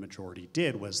that the new majority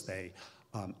did was they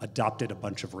adopted a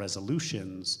bunch of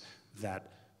resolutions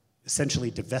that essentially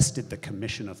divested the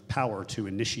commission of power to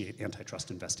initiate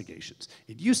antitrust investigations.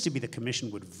 It used to be the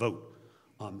commission would vote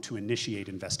to initiate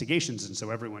investigations, and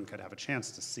so everyone could have a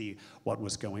chance to see what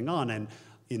was going on. And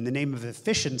in the name of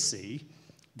efficiency,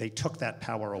 they took that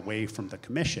power away from the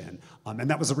commission, and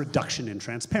that was a reduction in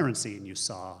transparency, and you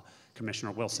saw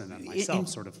Commissioner Wilson and myself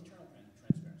sort of...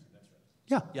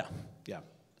 Yeah.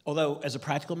 Although, as a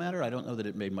practical matter, I don't know that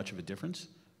it made much of a difference,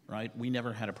 right? We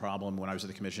never had a problem when I was at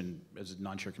the commission as a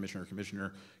non-chair commissioner or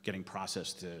commissioner getting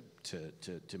processed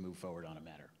to move forward on a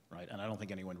matter, right? And I don't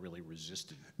think anyone really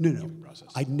resisted giving process.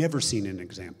 I'd never seen an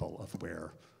example of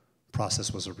where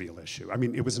process was a real issue. I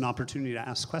mean, it was an opportunity to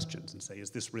ask questions and say,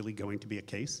 is this really going to be a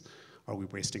case? Are we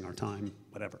wasting our time?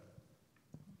 Whatever.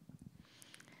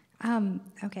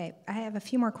 Okay, I have a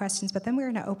few more questions, but then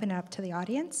we're going to open it up to the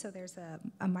audience. So there's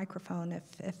a microphone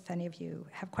if any of you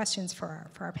have questions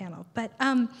for our panel. But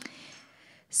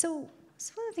so one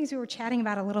of the things we were chatting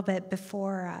about a little bit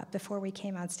before we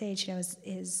came on stage,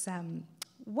 is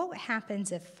what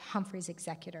happens if Humphrey's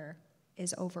executor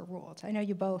is overruled? I know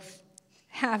you both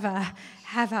have a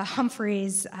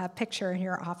Humphreys picture in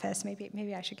your office.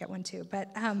 Maybe I should get one too. But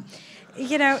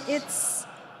it's.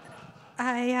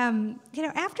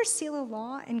 After Seal of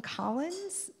Law and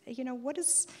Collins, what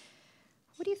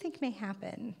do you think may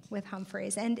happen with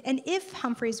Humphreys? And if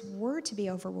Humphreys were to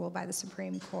be overruled by the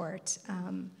Supreme Court,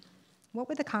 what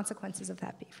would the consequences of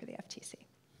that be for the FTC?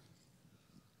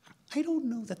 I don't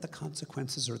know that the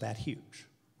consequences are that huge,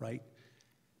 right?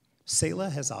 SALA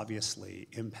has obviously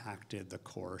impacted the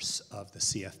course of the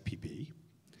CFPB.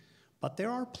 But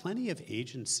there are plenty of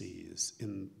agencies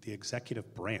in the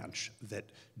executive branch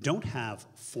that don't have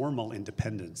formal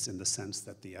independence in the sense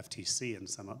that the FTC and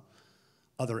some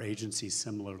other agencies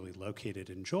similarly located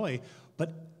enjoy,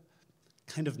 but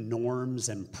kind of norms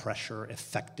and pressure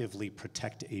effectively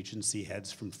protect agency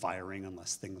heads from firing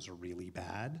unless things are really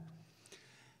bad.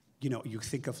 You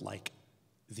think of like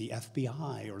the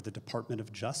FBI or the Department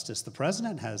of Justice. The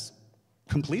president has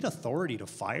complete authority to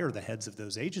fire the heads of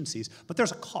those agencies, but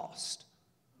there's a cost,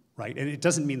 right? And it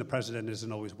doesn't mean the president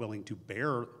isn't always willing to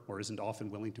bear, or isn't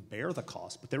often willing to bear the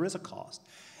cost, but there is a cost.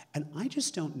 And I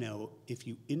just don't know if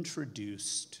you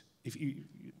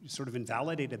sort of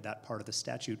invalidated that part of the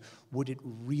statute, would it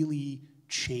really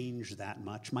change that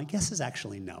much? My guess is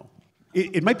actually no.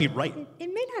 It might be right.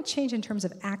 It may not change in terms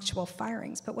of actual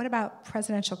firings, but what about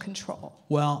presidential control?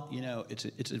 Well,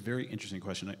 it's a very interesting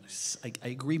question. I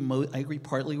agree. I agree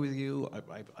partly with you.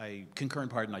 I concur in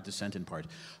part, and I dissent in part.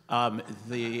 That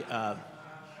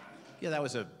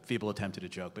was a feeble attempt at a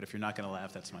joke. But if you're not going to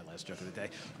laugh, that's my last joke of the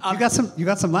day. You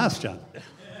got some laughs, John.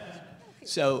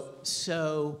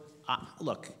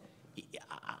 Look.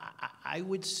 I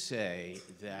would say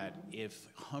that if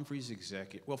Humphrey's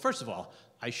executive, well, first of all,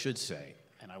 I should say,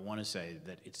 and I want to say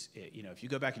that it's, if you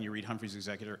go back and you read Humphrey's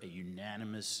executor, a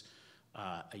unanimous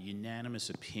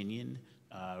opinion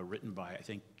written by, I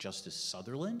think, Justice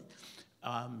Sutherland.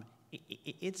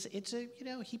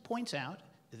 He points out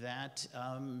that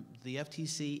the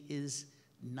FTC is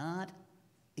not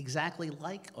exactly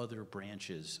like other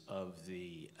branches of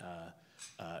the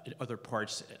other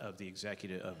parts of the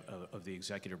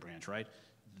executive branch, right?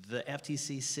 The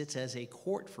FTC sits as a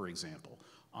court, for example,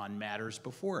 on matters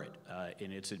before it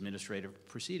in its administrative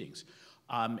proceedings,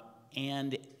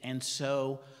 and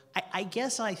so I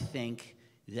guess I think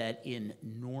that in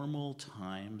normal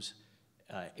times,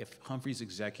 if Humphrey's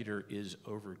executor is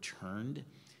overturned,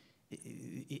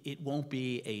 it won't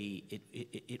be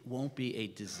a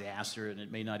disaster, and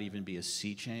it may not even be a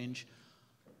sea change.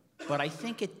 But I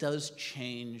think it does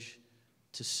change,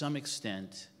 to some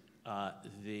extent,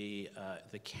 the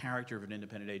character of an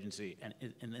independent agency,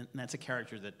 and that's a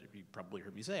character that you probably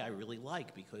heard me say I really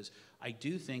like, because I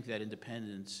do think that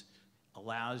independence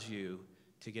allows you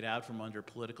to get out from under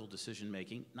political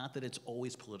decision-making. Not that it's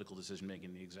always political decision-making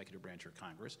in the executive branch or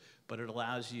Congress, but it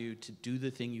allows you to do the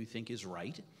thing you think is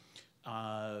right,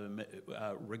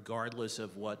 regardless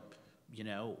of what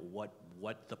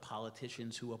the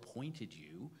politicians who appointed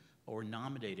you or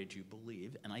nominated you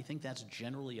believe. And I think that's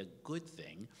generally a good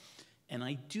thing. And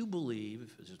I do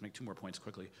believe, just make two more points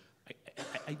quickly,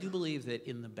 I do believe that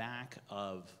in the back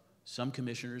of some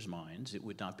commissioners' minds, it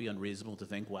would not be unreasonable to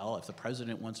think, well, if the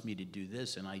president wants me to do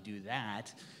this and I do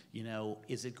that,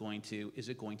 is it going to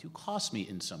cost me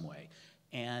in some way?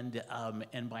 And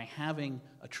by having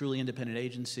a truly independent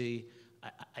agency,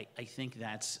 I think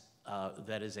that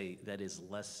is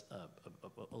less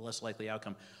a less likely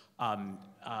outcome. And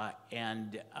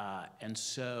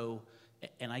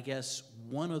I guess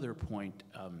one other point.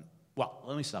 Well,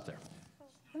 let me stop there.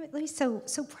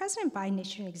 So President Biden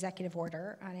issued an executive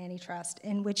order on antitrust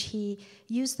in which he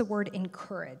used the word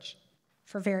encourage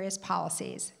for various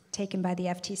policies taken by the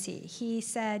FTC. He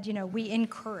said, we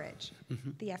encourage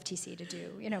the FTC to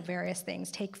do, various things,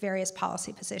 take various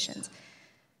policy positions.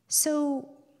 So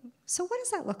what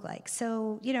does that look like?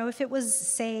 So, if it was,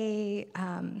 say,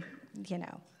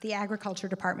 the Agriculture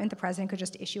Department, the president could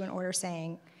just issue an order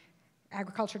saying,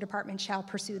 Agriculture Department shall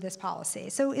pursue this policy.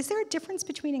 So is there a difference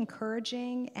between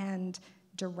encouraging and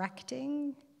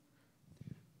directing?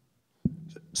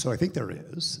 So I think there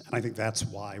is, and I think that's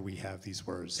why we have these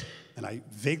words. And I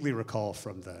vaguely recall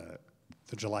from the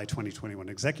July 2021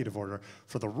 executive order,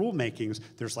 for the rulemakings,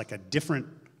 there's like a different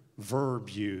verb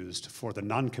used for the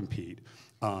non-compete,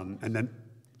 and then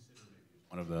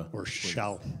one of the or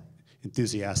shall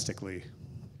enthusiastically,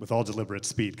 with all deliberate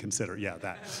speed, consider. Yeah,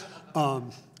 that.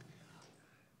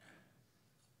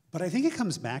 But I think it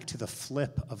comes back to the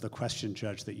flip of the question,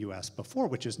 Judge, that you asked before,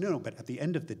 which is, no, but at the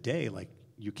end of the day,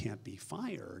 you can't be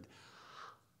fired.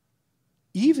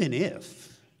 Even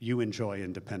if you enjoy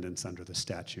independence under the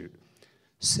statute,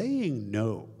 saying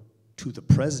no to the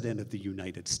President of the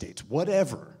United States,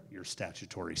 whatever your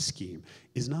statutory scheme,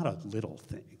 is not a little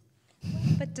thing.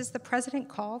 But does the President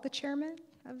call the chairman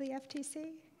of the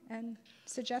FTC and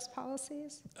suggest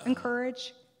policies,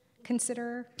 encourage,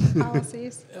 consider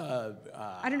policies?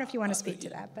 I don't know if you want to speak to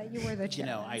that, but you were the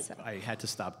chairman. I had to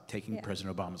stop taking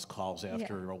President Obama's calls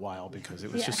after a while because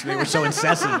it was just, they were so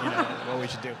incessant, what we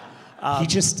should do.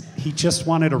 He just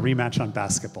wanted a rematch on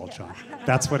basketball, John.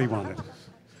 That's what he wanted.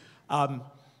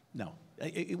 No,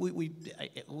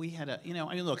 we had a,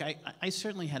 look, I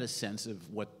certainly had a sense of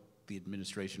what the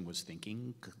administration was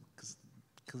thinking,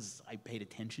 because I paid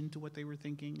attention to what they were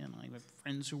thinking, and I have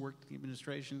friends who worked in the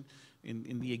administration,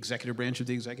 in the executive branch of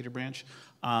the executive branch.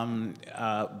 No,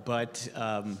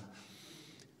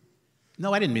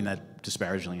 I didn't mean that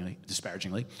disparagingly.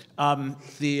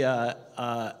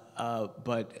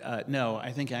 No,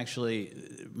 I think actually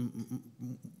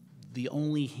the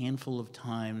only handful of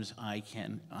times I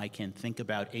can think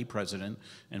about a president,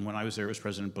 and when I was there it was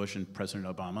President Bush and President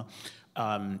Obama,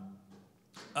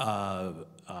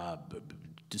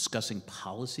 discussing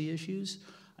policy issues,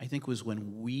 I think was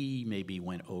when we maybe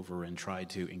went over and tried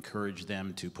to encourage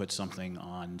them to put something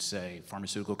on, say,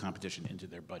 pharmaceutical competition into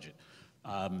their budget.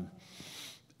 And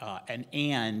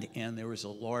there was a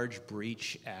large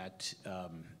breach at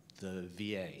the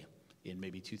VA in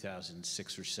maybe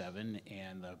 2006 or 7,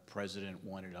 and the president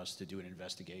wanted us to do an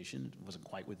investigation. It wasn't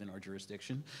quite within our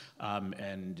jurisdiction,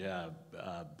 and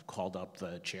called up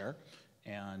the chair.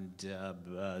 And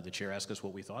the chair asked us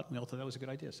what we thought, and we all thought that was a good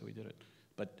idea, so we did it.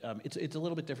 But it's a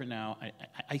little bit different now.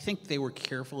 I think they were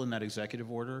careful in that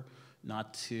executive order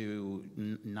not to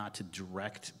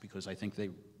direct, because I think they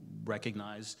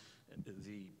recognize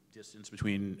the distance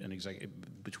between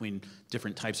between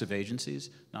different types of agencies,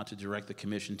 not to direct the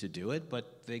commission to do it,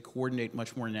 but they coordinate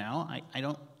much more now.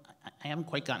 I haven't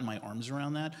quite gotten my arms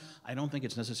around that. I don't think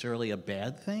it's necessarily a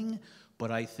bad thing,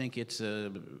 but I think it's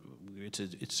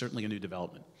certainly a new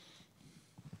development.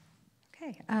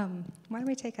 Okay, why don't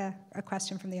we take a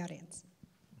question from the audience?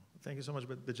 Thank you so much,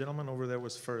 but the gentleman over there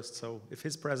was first, so if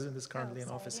his president is currently in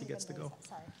office, he gets to go.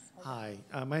 Sorry. Hi,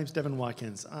 my name's Devin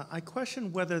Watkins. I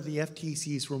question whether the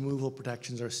FTC's removal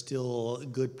protections are still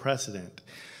good precedent.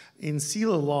 In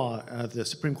seal of law, the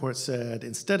Supreme Court said,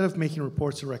 instead of making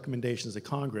reports or recommendations to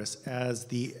Congress, as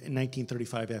the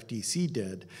 1935 FTC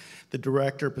did, the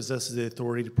director possesses the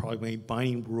authority to promulgate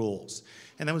binding rules.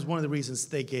 And that was one of the reasons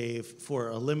they gave for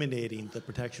eliminating the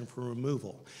protection for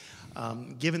removal.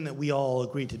 Given that we all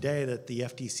agree today that the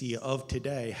FTC of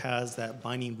today has that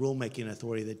binding rulemaking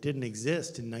authority that didn't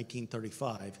exist in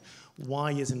 1935,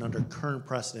 why isn't under current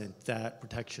precedent that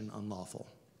protection unlawful?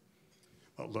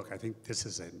 Well, look, I think this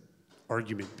is an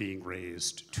argument being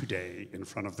raised today in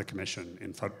front of the commission,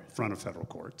 in front of federal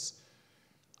courts.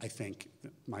 I think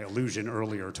my allusion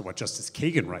earlier to what Justice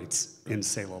Kagan writes in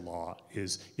Sailor Law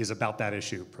is about that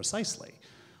issue precisely.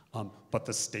 But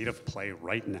the state of play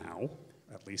right now,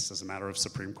 at least as a matter of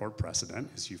Supreme Court precedent,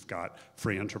 is you've got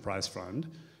Free Enterprise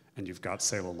Fund, and you've got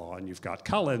Sailor Law, and you've got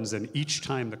Collins, and each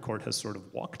time the court has sort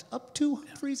of walked up to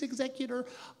Humphrey's executor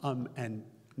and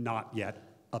not yet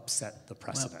upset the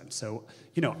precedent. Well, so,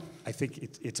 you know, I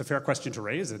think it's a fair question to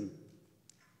raise, and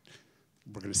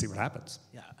we're going to see what happens.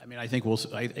 Yeah, I mean, I think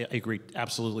I agree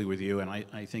absolutely with you, and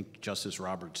I think Justice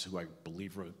Roberts, who I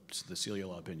believe wrote the Celia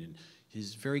Law opinion,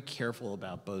 is very careful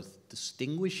about both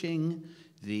distinguishing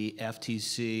the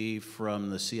FTC from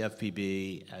the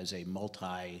CFPB as a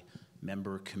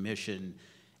multi-member commission,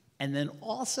 and then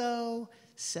also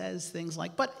says things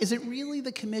like, but is it really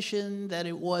the commission that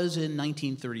it was in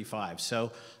 1935?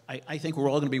 So I think we're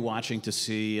all going to be watching to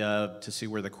see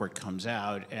where the court comes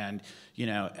out. And you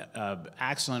know,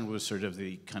 Axon was sort of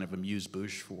the kind of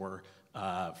amuse-bouche for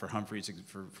Humphrey's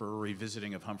for a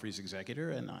revisiting of Humphrey's executor,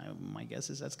 and my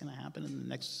guess is that's going to happen in the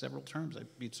next several terms.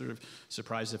 I'd be sort of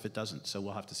surprised if it doesn't. So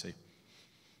we'll have to see.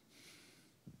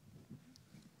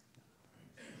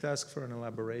 To ask for an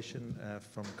elaboration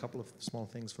from a couple of small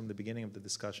things from the beginning of the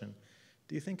discussion.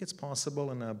 Do you think it's possible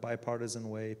in a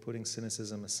bipartisan way, putting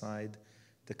cynicism aside,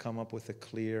 to come up with a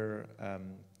clear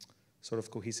sort of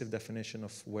cohesive definition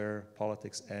of where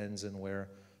politics ends and where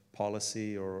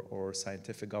policy or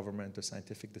scientific government or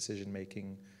scientific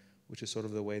decision-making, which is sort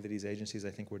of the way that these agencies,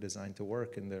 I think, were designed to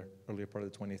work in the earlier part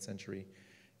of the 20th century.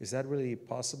 Is that really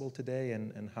possible today,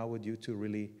 and how would you two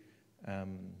really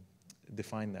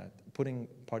define that, putting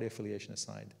party affiliation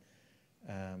aside?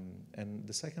 And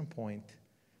the second point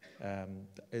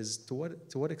is to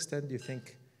what extent do you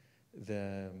think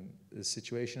the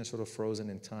situation is sort of frozen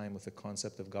in time with the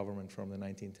concept of government from the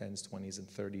 1910s, 20s, and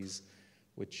 30s,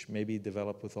 which maybe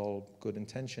developed with all good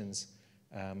intentions?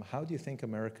 How do you think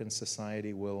American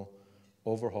society will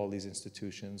overhaul these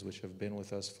institutions, which have been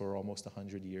with us for almost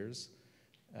 100 years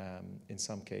in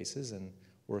some cases, and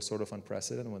were sort of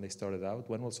unprecedented when they started out?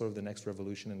 When will sort of the next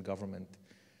revolution in government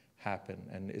happen?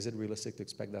 And is it realistic to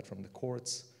expect that from the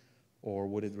courts, or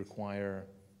would it require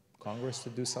Congress to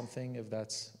do something, if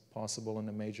that's possible in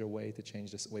a major way, to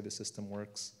change the way the system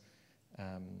works?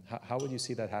 How would you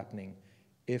see that happening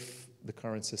if the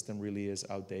current system really is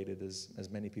outdated, as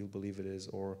many people believe it is,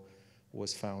 or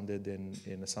was founded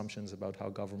in assumptions about how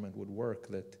government would work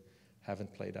that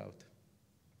haven't played out?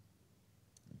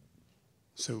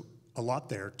 So a lot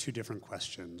there, two different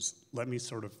questions. Let me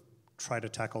sort of try to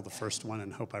tackle the first one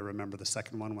and hope I remember the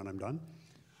second one when I'm done.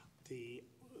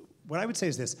 What I would say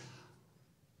is this: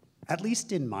 at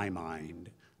least in my mind,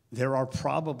 there are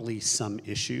probably some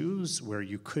issues where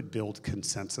you could build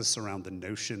consensus around the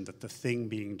notion that the thing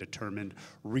being determined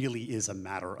really is a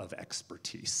matter of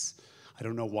expertise. I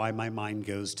don't know why my mind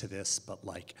goes to this, but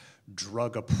like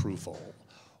drug approval,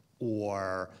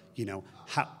 or, you know,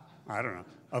 how, I don't know.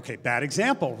 Okay, bad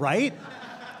example, right?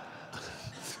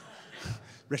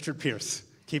 Richard Pierce,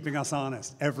 keeping us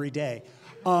honest every day.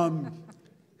 How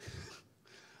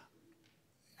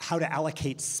to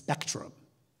allocate spectrum.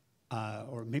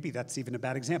 Or maybe that's even a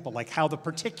bad example, like how the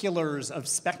particulars of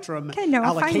spectrum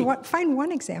allocate. Find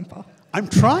one example. I'm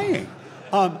trying.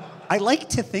 I like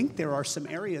to think there are some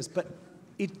areas, but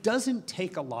it doesn't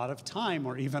take a lot of time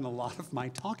or even a lot of my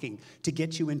talking to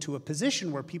get you into a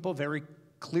position where people very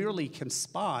clearly can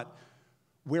spot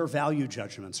where value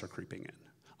judgments are creeping in.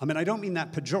 I mean, I don't mean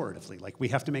that pejoratively, like we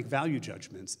have to make value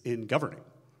judgments in governing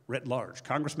writ large.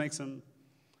 Congress makes them,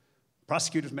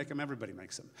 prosecutors make them, everybody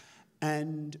makes them.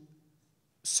 And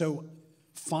so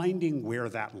finding where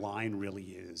that line really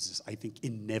is, I think,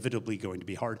 inevitably going to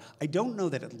be hard. I don't know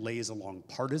that it lays along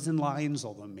partisan lines,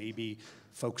 although maybe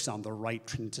folks on the right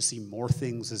tend to see more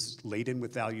things as laden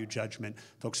with value judgment.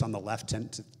 Folks on the left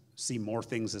tend to see more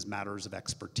things as matters of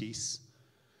expertise.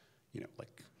 You know,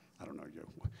 like, I don't know,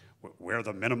 where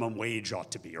the minimum wage ought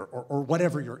to be, or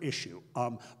whatever your issue.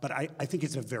 But I think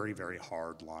it's a very, very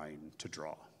hard line to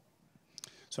draw.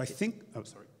 So I think, oh,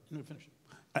 sorry, no, finish.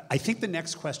 I think the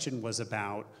next question was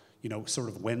about, you know, sort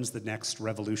of when's the next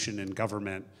revolution in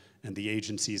government, and the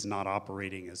agencies not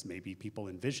operating as maybe people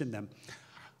envision them.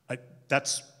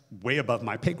 That's way above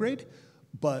my pay grade.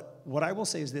 But what I will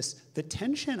say is this: the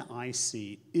tension I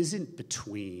see isn't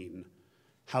between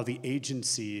how the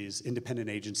agencies, independent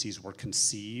agencies, were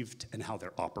conceived and how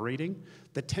they're operating.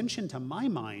 The tension, to my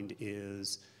mind,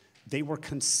 is they were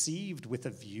conceived with a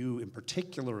view in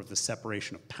particular of the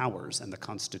separation of powers and the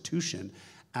Constitution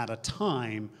at a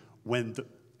time when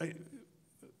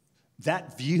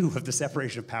that view of the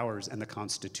separation of powers and the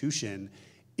Constitution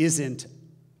isn't,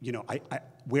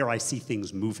 where I see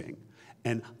things moving.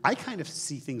 And I kind of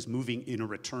see things moving in a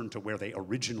return to where they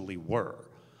originally were.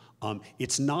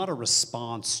 It's not a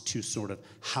response to sort of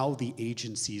how the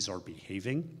agencies are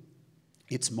behaving.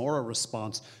 It's more a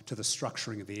response to the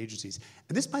structuring of the agencies.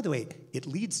 And this, by the way, it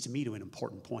leads to me to an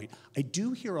important point. I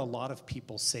do hear a lot of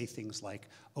people say things like,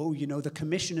 oh, the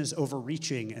commission is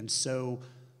overreaching, and so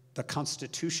the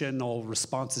constitutional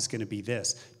response is going to be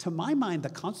this. To my mind, the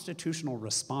constitutional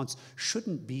response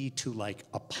shouldn't be to like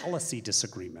a policy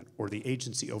disagreement or the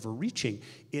agency overreaching.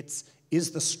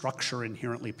 Is the structure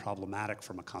inherently problematic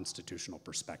from a constitutional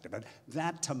perspective? And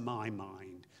that, to my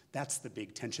mind, that's the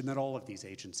big tension that all of these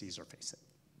agencies are facing.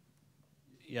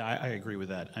 Yeah, I agree with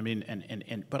that. I mean,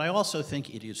 but I also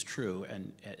think it is true,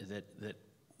 and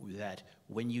that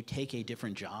when you take a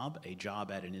different job,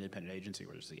 at an independent agency,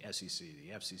 whether it's the SEC,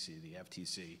 the FCC, the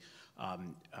FTC,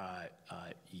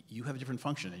 you have a different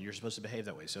function, and you're supposed to behave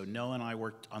that way. So Noah and I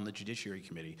worked on the Judiciary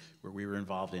Committee, where we were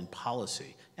involved in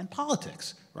policy and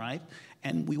politics, right?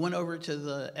 And we went over to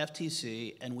the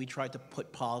FTC, and we tried to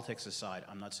put politics aside.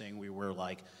 I'm not saying we were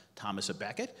like Thomas a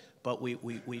Becket, but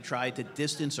we tried to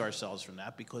distance ourselves from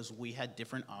that because we had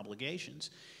different obligations.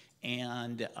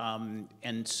 And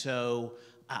so,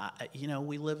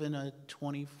 we live in a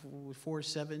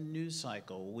 24/7 news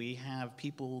cycle. We have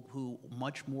people who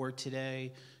much more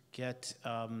today get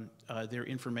their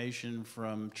information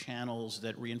from channels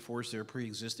that reinforce their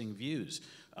pre-existing views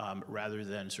rather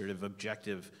than sort of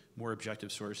more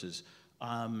objective sources.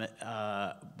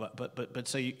 But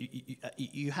so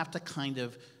you have to kind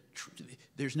of.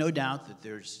 There's no doubt that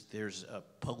there's a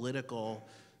political.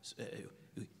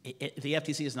 The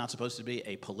FTC is not supposed to be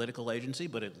a political agency,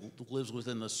 but it lives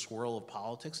within the swirl of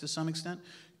politics to some extent,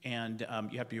 and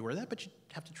you have to be aware of that, but you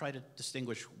have to try to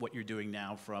distinguish what you're doing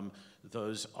now from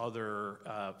those other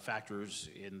factors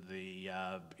in the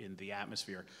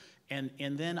atmosphere.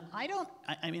 And then I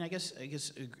guess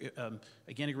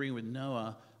again, agreeing with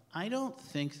Noah, I don't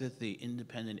think that the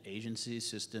independent agency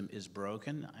system is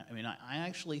broken. I mean, I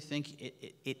actually think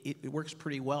it works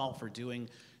pretty well for doing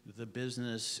the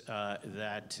business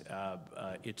that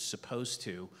it's supposed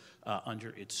to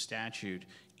under its statute.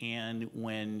 And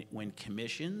when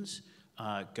commissions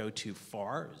go too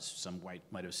far, as some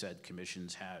might have said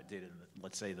commissions did in,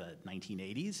 let's say, the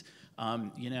 1980s,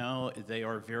 they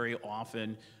are very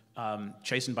often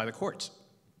chastened by the courts.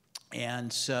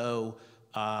 And so,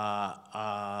 we'll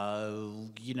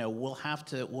have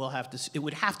to, it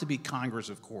would have to be Congress,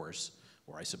 of course,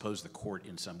 or I suppose the court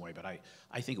in some way, but I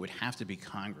think it would have to be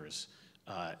Congress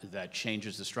that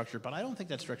changes the structure, but I don't think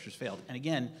that structure's failed. And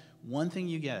again, one thing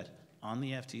you get on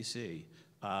the FTC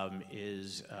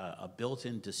is a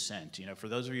built-in dissent. For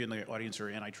those of you in the audience who are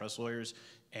antitrust lawyers,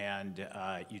 and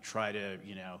you try to,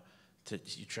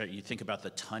 you think about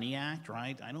the Tunney Act,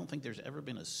 right? I don't think there's ever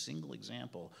been a single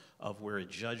example of where a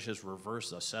judge has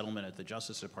reversed a settlement at the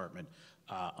Justice Department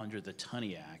under the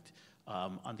Tunney Act.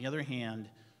 On the other hand,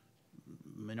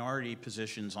 minority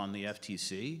positions on the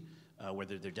FTC,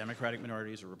 whether they're Democratic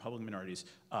minorities or Republican minorities,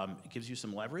 gives you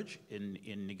some leverage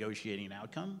in negotiating an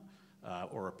outcome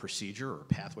or a procedure or a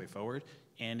pathway forward,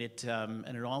 and it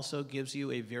also gives you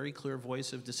a very clear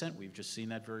voice of dissent. We've just seen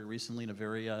that very recently in a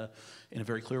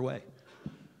very clear way.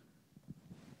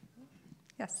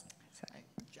 Yes.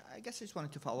 I guess I just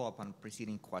wanted to follow up on a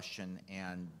preceding question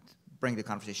and bring the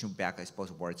conversation back, I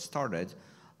suppose, where it started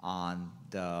on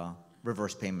the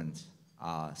reverse payments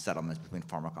settlements between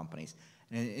pharma companies.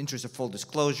 And in the interest of full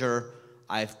disclosure,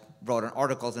 I've wrote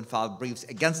articles and filed briefs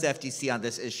against the FTC on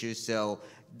this issue, so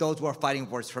those were fighting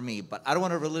words for me. But I don't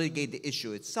want to relitigate the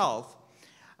issue itself.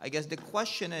 I guess the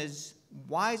question is,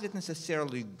 why is it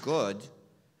necessarily good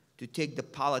to take the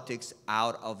politics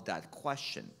out of that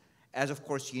question? As, of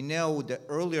course, you know, the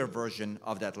earlier version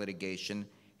of that litigation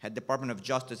had Department of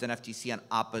Justice and FTC on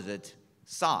opposite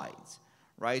sides,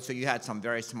 right? So you had some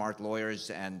very smart lawyers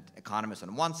and economists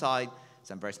on one side,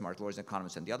 some very smart lawyers and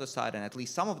economists on the other side, and at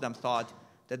least some of them thought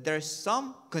that there's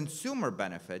some consumer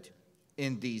benefit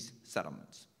in these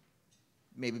settlements.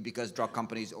 Maybe because drug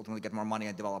companies ultimately get more money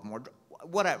and develop more,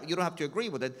 whatever. You don't have to agree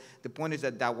with it. The point is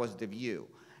that that was the view.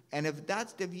 And if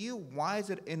that's the view, why is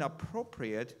it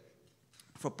inappropriate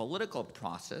for political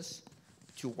process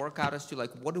to work out as to, like,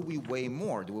 what do we weigh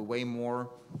more? Do we weigh more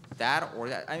that or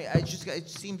that? I mean, it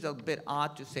seems a bit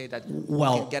odd to say that we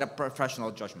can get a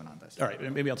professional judgment on this. All right,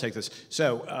 maybe I'll take this.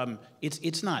 So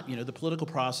it's not, the political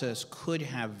process could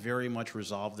have very much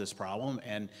resolved this problem.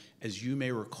 And as you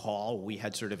may recall, we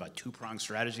had sort of a two-pronged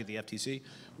strategy at the FTC.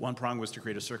 One prong was to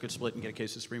create a circuit split and get a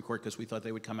case to the Supreme Court because we thought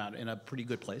they would come out in a pretty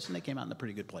good place, and they came out in a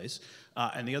pretty good place.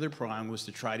 And the other prong was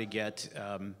to try to get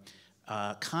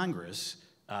Congress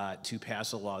to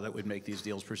pass a law that would make these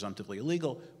deals presumptively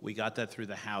illegal. We got that through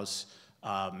the House.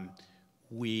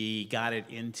 We got it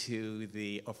into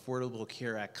the Affordable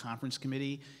Care Act Conference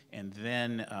Committee, and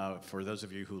then for those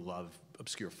of you who love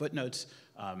obscure footnotes,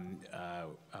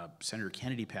 Senator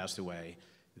Kennedy passed away.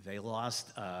 They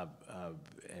lost a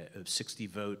 60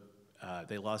 vote.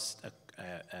 They lost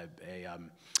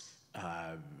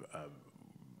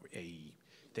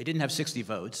they didn't have 60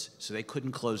 votes, so they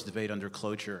couldn't close the debate under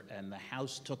cloture, and the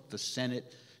House took the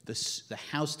Senate. The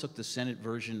House took the Senate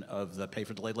version of the pay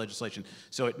for delayed legislation,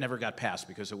 so it never got passed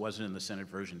because it wasn't in the Senate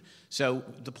version. So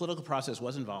the political process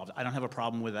was involved. I don't have a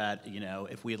problem with that.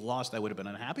 If we had lost, I would have been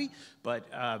unhappy. But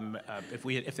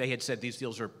if they had said these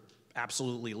deals are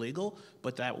absolutely legal,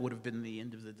 but that would have been the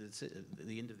end of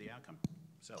the outcome.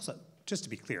 So just to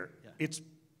be clear, it's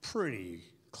pretty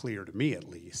clear to me, at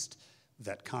least,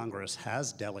 that Congress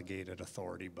has delegated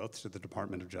authority both to the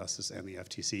Department of Justice and the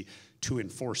FTC to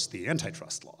enforce the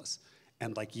antitrust laws.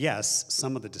 And yes,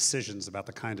 some of the decisions about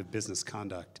the kind of business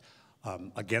conduct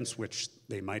against which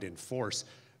they might enforce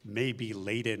may be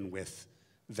laden with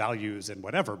values and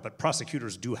whatever, but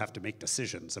prosecutors do have to make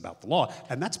decisions about the law.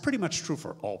 And that's pretty much true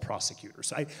for all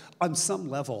prosecutors. On some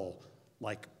level,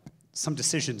 some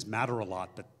decisions matter a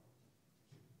lot, but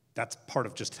that's part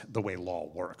of just the way law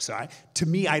works. So to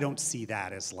me, I don't see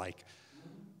that as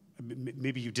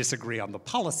maybe you disagree on the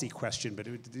policy question, but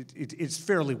it's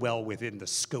fairly well within the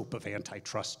scope of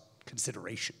antitrust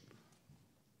consideration.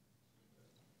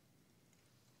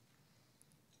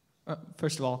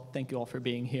 First of all, thank you all for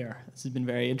being here. This has been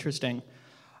very interesting.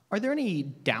 Are there any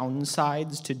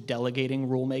downsides to delegating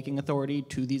rulemaking authority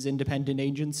to these independent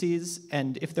agencies?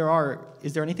 And if there are,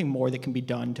 is there anything more that can be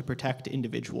done to protect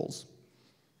individuals?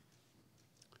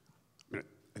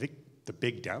 I think the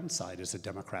big downside is a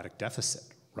democratic deficit,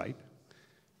 right?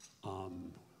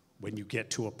 When you get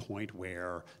to a point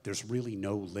where there's really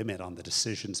no limit on the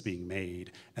decisions being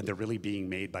made, and they're really being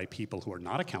made by people who are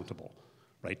not accountable,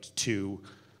 right, to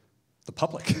the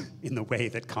public in the way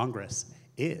that Congress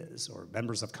is, or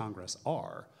members of Congress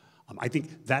are, I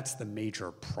think that's the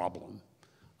major problem.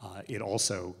 It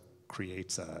also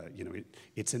creates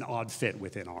it's an odd fit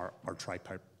within our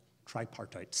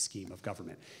tripartite scheme of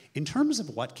government. In terms of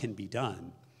what can be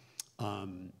done,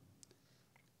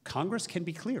 Congress can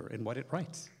be clear in what it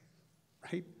writes,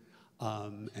 right?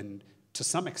 And to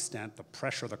some extent, the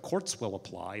pressure the courts will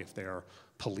apply if they're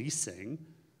policing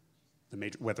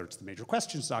whether it's the major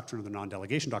questions doctrine or the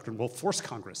non-delegation doctrine, will force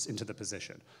Congress into the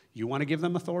position. You want to give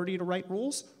them authority to write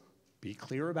rules? Be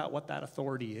clear about what that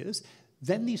authority is.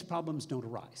 Then these problems don't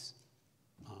arise.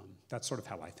 That's sort of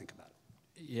how I think about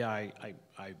it. Yeah, I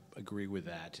agree with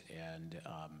that.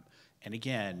 And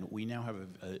again, we now have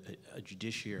a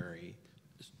judiciary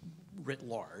writ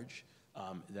large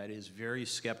that is very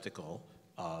skeptical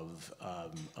of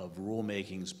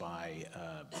rulemakings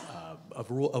of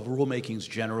rulemakings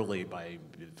generally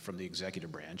from the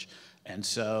executive branch, and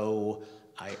so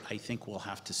I think we'll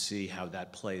have to see how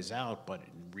that plays out. But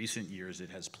in recent years, it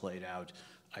has played out,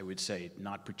 I would say,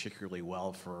 not particularly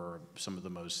well for some of the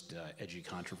most edgy,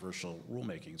 controversial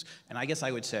rulemakings. And I guess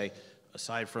I would say,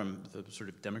 aside from the sort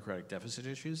of democratic deficit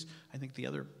issues, I think the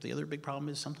other big problem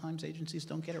is sometimes agencies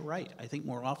don't get it right. I think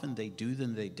more often they do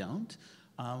than they don't.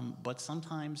 But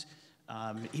sometimes,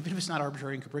 even if it's not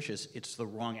arbitrary and capricious, it's the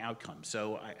wrong outcome.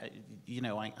 So,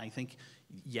 I think,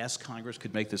 yes, Congress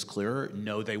could make this clearer.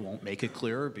 No, they won't make it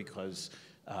clearer because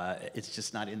it's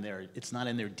just not in their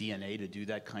DNA to do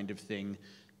that kind of thing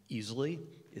easily.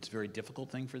 It's a very difficult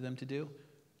thing for them to do.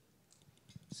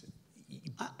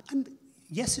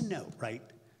 Yes and no, right?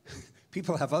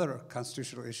 People have other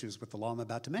constitutional issues with the law I'm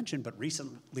about to mention, but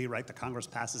recently, right, the Congress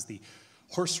passes the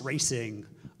Horse Racing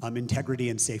Integrity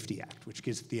and Safety Act, which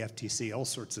gives the FTC all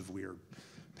sorts of weird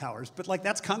powers. But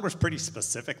that's Congress pretty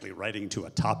specifically writing to a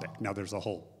topic. Now there's a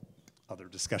whole other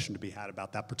discussion to be had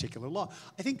about that particular law.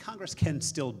 I think Congress can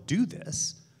still do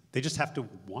this. They just have to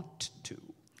want to.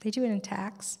 They do it in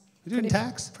tax. They do it in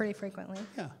tax? Pretty frequently.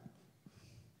 Yeah.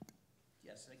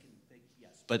 Yes, they can.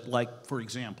 Yes. But for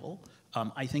example,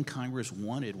 I think Congress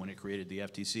wanted, when it created the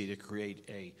FTC, to create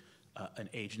a an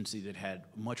agency that had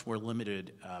much more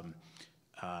limited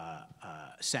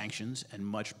sanctions and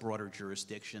much broader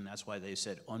jurisdiction. That's why they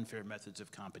said unfair methods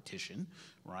of competition,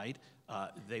 right?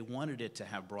 They wanted it to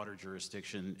have broader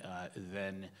jurisdiction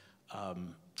than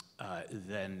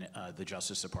the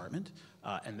Justice Department,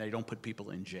 and they don't put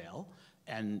people in jail,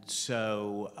 and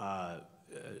so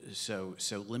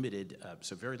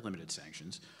very limited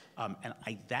sanctions, and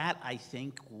that I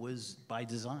think was by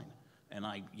design. And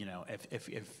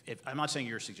if I'm not saying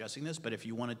you're suggesting this, but if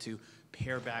you wanted to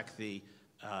pare back the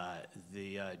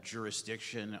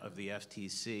jurisdiction of the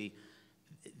FTC,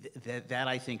 that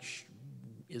I think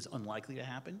is unlikely to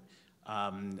happen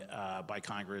by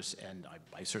Congress, and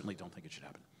I certainly don't think it should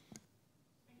happen.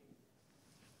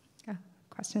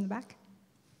 Question in the back.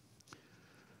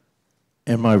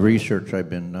 In my research, I've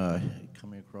been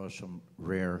coming across some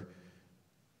rare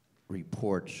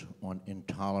reports on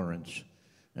intolerance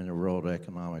in the World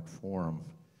Economic Forum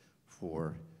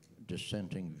for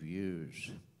dissenting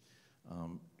views.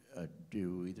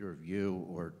 Do either of you,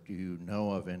 or do you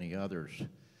know of any others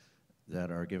that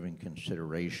are giving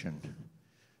consideration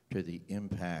to the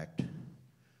impact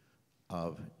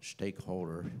of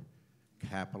stakeholder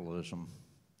capitalism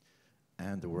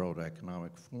and the World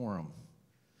Economic Forum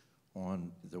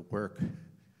on the work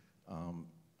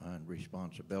and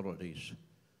responsibilities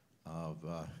of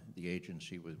the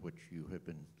agency with which you have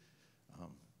been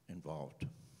involved?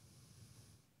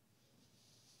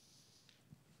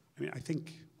 I mean, I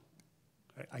think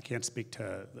I can't speak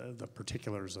to the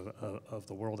particulars of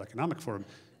the World Economic Forum.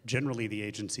 Generally, the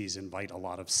agencies invite a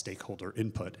lot of stakeholder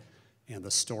input, and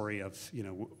the story of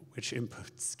which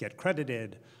inputs get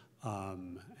credited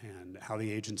and how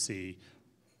the agency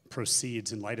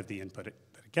proceeds in light of the input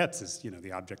that it gets is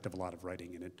the object of a lot of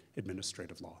writing in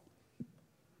administrative law.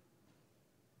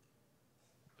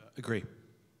 Agree.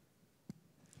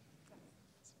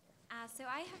 So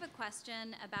I have a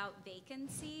question about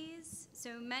vacancies.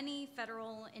 So many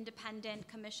federal independent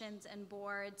commissions and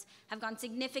boards have gone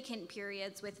significant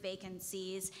periods with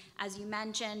vacancies. As you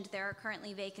mentioned, there are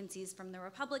currently vacancies from the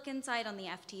Republican side on the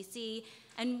FTC.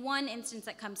 And one instance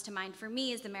that comes to mind for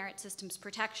me is the Merit Systems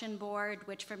Protection Board,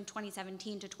 which from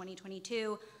 2017 to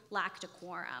 2022 lacked a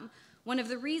quorum. One of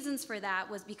the reasons for that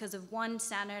was because of one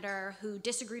senator who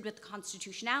disagreed with the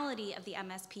constitutionality of the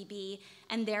MSPB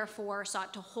and therefore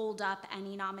sought to hold up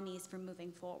any nominees from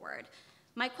moving forward.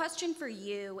 My question for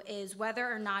you is whether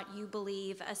or not you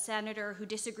believe a senator who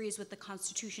disagrees with the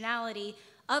constitutionality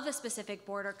of a specific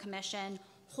board or commission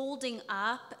holding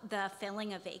up the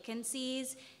filling of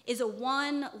vacancies is a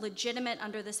one, legitimate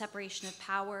under the separation of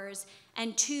powers,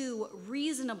 and two,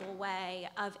 reasonable way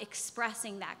of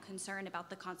expressing that concern about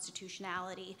the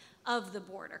constitutionality of the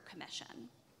board or commission.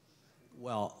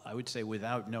 Well, I would say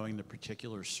without knowing the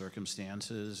particular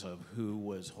circumstances of who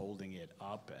was holding it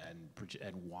up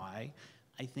and why,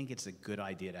 I think it's a good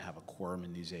idea to have a quorum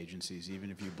in these agencies,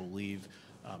 even if you believe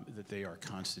that they are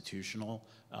constitutional,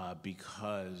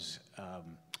 because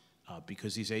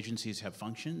these agencies have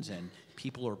functions and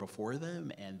people are before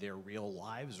them and their real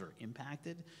lives are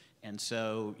impacted. And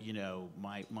so,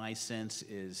 my sense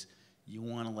is you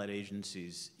want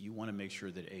to make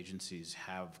sure that agencies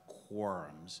have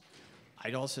quorums.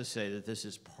 I'd also say that this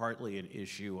is partly an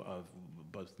issue of,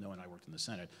 both Noah and I worked in the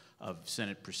Senate, of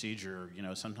Senate procedure.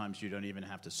 Sometimes you don't even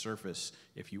have to surface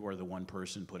if you are the one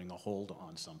person putting a hold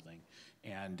on something.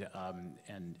 And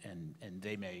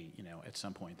they may, at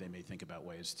some point they may think about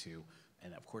ways to,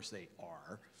 and of course they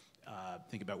are,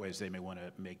 think about ways they may want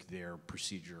to make their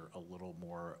procedure a little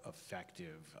more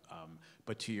effective.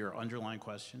 But to your underlying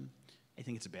question, I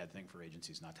think it's a bad thing for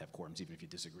agencies not to have quorums, even if you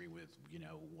disagree with,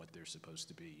 what they're supposed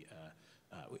to be,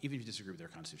 even if you disagree with their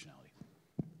constitutionality.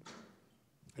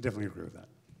 I definitely agree with that.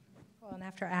 Well, and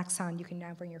after Axon, you can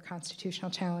now bring your constitutional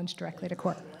challenge directly to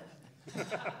court.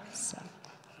 So.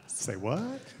 Say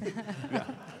what? Yeah.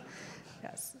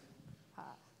 Yes.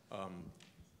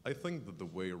 I think that the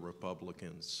way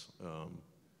Republicans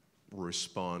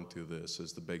respond to this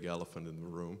is the big elephant in the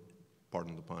room,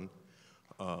 pardon the pun.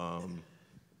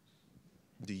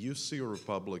 Do you see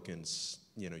Republicans,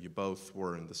 you both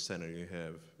were in the Senate, you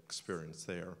have experience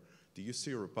there. Do you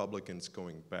see Republicans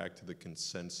going back to the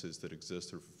consensus that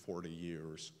existed for 40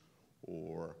 years,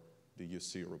 or do you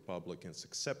see Republicans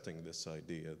accepting this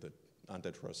idea that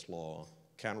antitrust law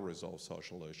can resolve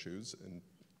social issues, and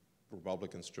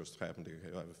Republicans just happen to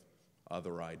have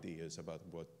other ideas about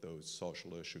what those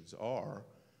social issues are,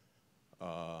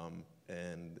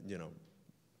 and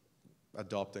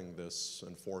adopting this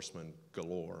enforcement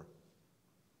galore?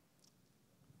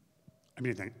 I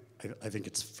mean, I think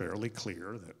it's fairly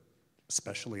clear that,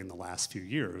 especially in the last few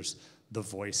years, the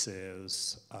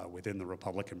voices within the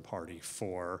Republican Party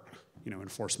for,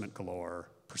 enforcement galore,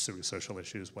 pursuing social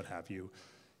issues, what have you,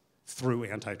 through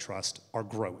antitrust are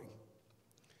growing.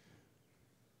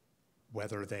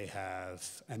 Whether they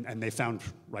have, and they found,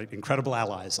 incredible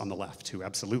allies on the left who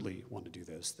absolutely want to do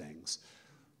those things.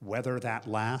 Whether that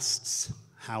lasts,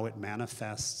 how it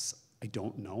manifests, I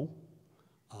don't know.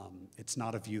 It's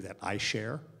not a view that I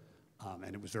share,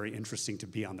 and it was very interesting to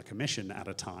be on the commission at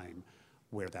a time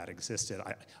where that existed.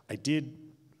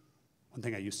 One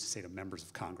thing I used to say to members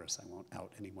of Congress, I won't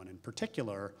out anyone in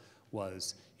particular,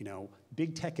 was,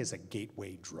 big tech is a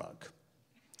gateway drug.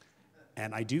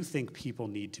 And I do think people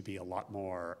need to be a lot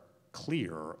more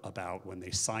clear about when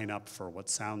they sign up for what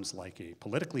sounds like a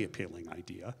politically appealing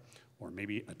idea, or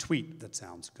maybe a tweet that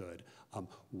sounds good,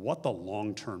 what the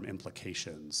long-term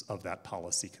implications of that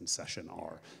policy concession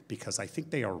are, because I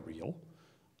think they are real.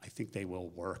 I think they will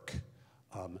work.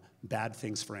 Bad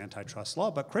things for antitrust law,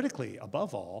 but critically,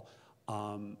 above all,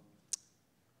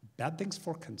 bad things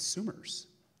for consumers.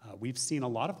 We've seen a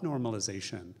lot of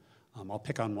normalization, I'll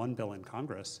pick on one bill in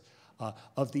Congress,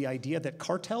 of the idea that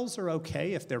cartels are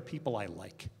okay if they're people I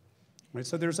like. Right?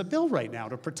 So there's a bill right now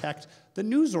to protect the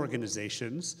news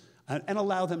organizations and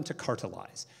allow them to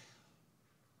cartelize.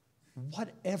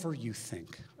 Whatever you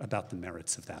think about the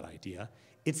merits of that idea,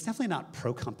 it's definitely not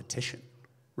pro-competition,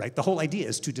 right? The whole idea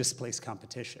is to displace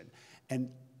competition. And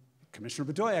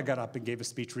Commissioner Bedoya got up and gave a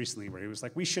speech recently where he was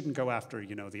like, we shouldn't go after,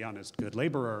 the honest, good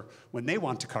laborer when they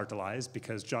want to cartelize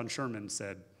because John Sherman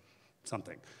said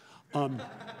something.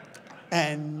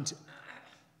 And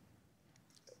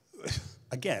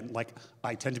again,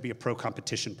 I tend to be a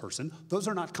pro-competition person. Those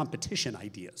are not competition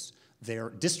ideas. They're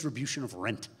distribution of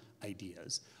rent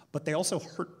ideas. But they also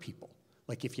hurt people.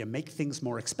 Like if you make things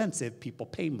more expensive, people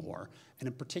pay more. And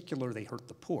in particular, they hurt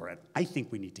the poor. And I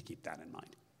think we need to keep that in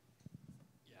mind.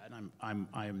 Yeah, and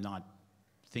I am not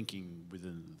thinking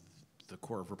within the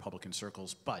core of Republican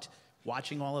circles, but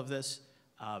watching all of this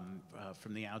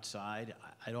from the outside,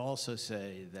 I'd also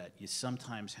say that you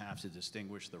sometimes have to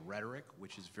distinguish the rhetoric,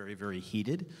 which is very, very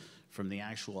heated, from the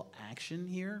actual action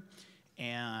here.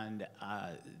 And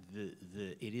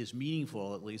it is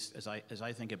meaningful, at least as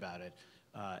I think about it,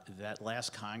 that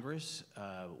last Congress,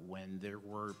 when there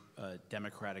were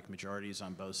Democratic majorities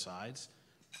on both sides,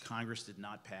 Congress did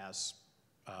not pass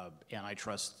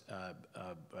antitrust,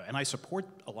 and I support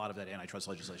a lot of that antitrust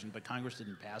legislation, but Congress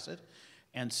didn't pass it.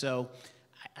 And so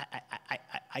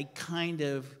I kind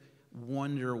of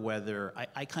wonder whether,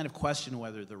 I kind of question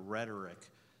whether the rhetoric,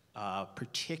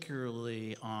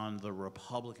 particularly on the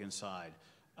Republican side,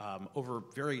 over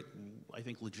very, I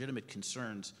think, legitimate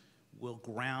concerns, will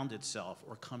ground itself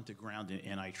or come to ground in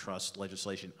antitrust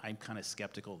legislation. I'm kind of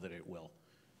skeptical that it will.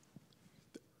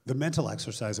 The mental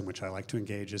exercise in which I like to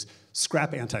engage is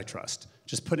scrap antitrust.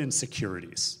 Just put in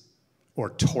securities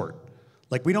or tort.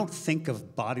 Like, we don't think of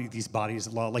these bodies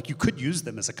of law, like you could use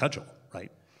them as a cudgel,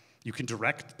 right? You can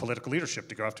direct political leadership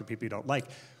to go after people you don't like.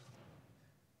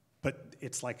 But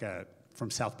it's like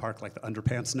from South Park, like the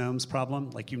underpants gnomes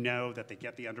problem. Like, you know that they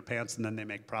get the underpants and then they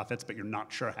make profits, but you're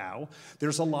not sure how.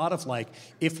 There's a lot of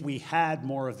if we had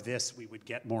more of this, we would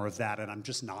get more of that, and I'm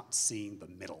just not seeing the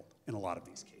middle in a lot of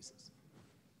these cases.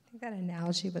 I think that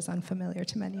analogy was unfamiliar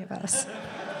to many of us.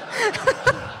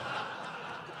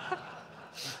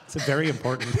 It's a very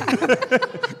important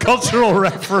cultural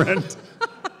referent.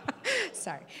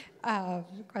 Sorry.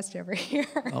 Question over here.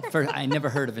 Well, first, I never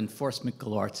heard of enforcement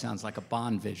galore. It sounds like a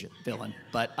Bond villain.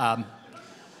 But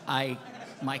my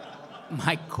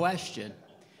question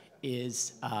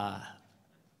is, the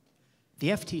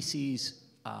FTC's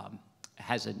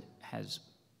has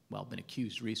been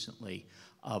accused recently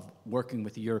of working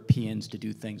with the Europeans to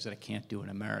do things that it can't do in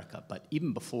America. But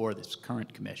even before this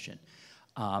current commission,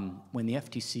 when the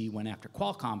FTC went after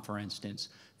Qualcomm, for instance,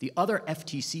 the other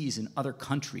FTCs in other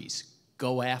countries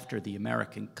go after the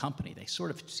American company. They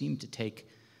sort of seem to take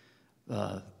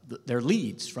their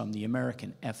leads from the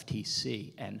American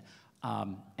FTC, and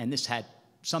this had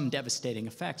some devastating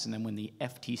effects. And then when the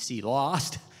FTC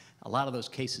lost, a lot of those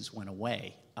cases went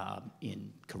away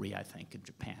in Korea, I think, in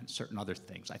Japan, certain other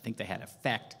things. I think they had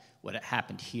effect what had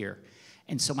happened here.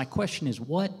 And so my question is,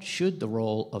 what should the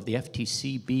role of the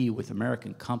FTC be with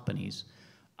American companies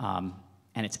and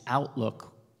its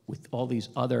outlook with all these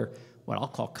other, what I'll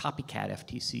call copycat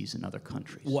FTCs in other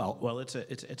countries? Well,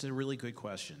 it's a really good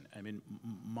question. I mean,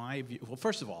 my view, well,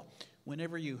 first of all,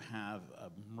 whenever you have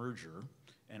a merger,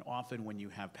 and often when you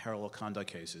have parallel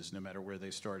conduct cases, no matter where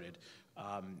they started,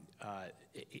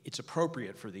 it's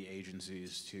appropriate for the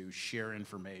agencies to share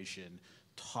information,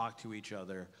 talk to each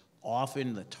other,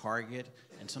 often the target,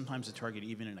 and sometimes the target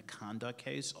even in a conduct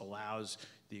case, allows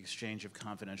the exchange of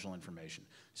confidential information.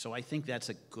 So I think that's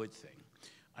a good thing.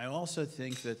 I also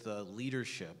think that the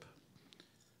leadership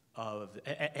of,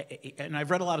 and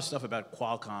I've read a lot of stuff about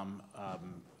Qualcomm.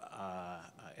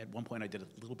 At one point I did a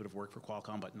little bit of work for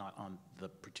Qualcomm, but not on the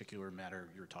particular matter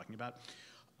you're talking about.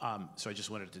 So I just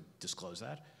wanted to disclose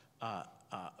that.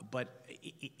 But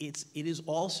it is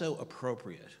also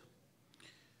appropriate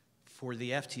for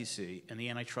the FTC and the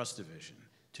Antitrust Division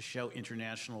to show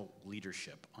international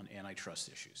leadership on antitrust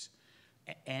issues.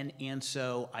 And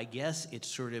so I guess it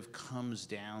sort of comes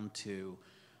down to,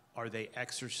 are they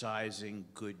exercising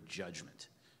good judgment,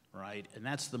 right? And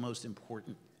that's the most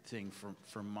important thing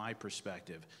from my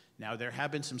perspective. Now, there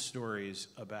have been some stories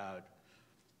about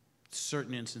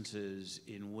certain instances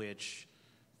in which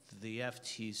the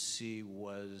FTC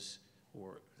was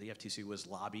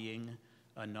lobbying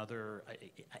another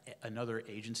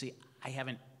agency.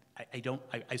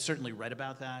 I certainly read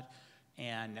about that,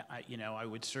 and I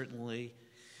would certainly,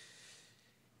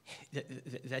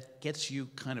 that gets you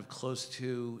kind of close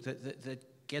to, that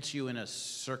gets you in a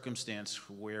circumstance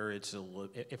where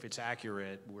if it's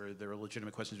accurate, where there are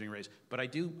legitimate questions being raised. But I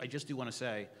just do want to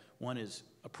say, one is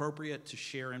appropriate to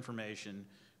share information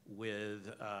with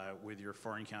your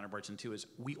foreign counterparts, and two is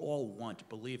we all want,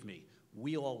 believe me,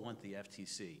 we all want the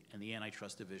FTC and the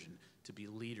Antitrust Division to be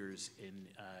leaders in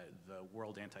the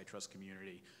world antitrust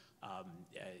community.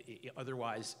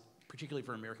 Otherwise, particularly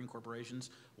for American corporations,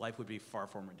 life would be far,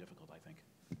 far more difficult, I think.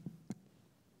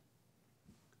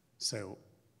 So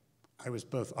I was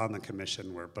both on the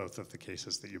commission where both of the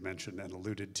cases that you mentioned and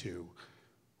alluded to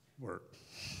were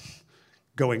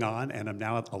going on, and I'm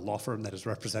now at a law firm that is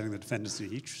representing the defendants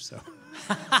in each, so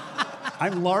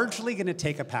I'm largely going to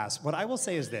take a pass. What I will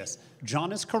say is this: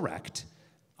 John is correct,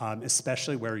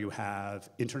 especially where you have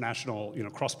international,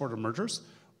 cross-border mergers,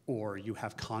 or you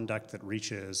have conduct that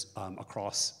reaches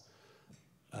across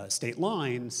state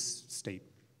lines, state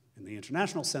in the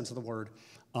international sense of the word.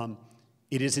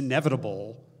 It is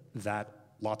inevitable that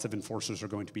lots of enforcers are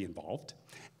going to be involved,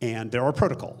 and there are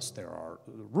protocols, there are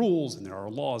rules, and there are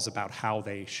laws about how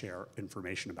they share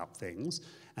information about things,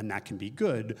 and that can be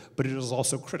good, but it is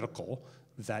also critical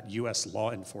that U.S.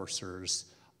 law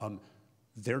enforcers,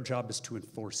 their job is to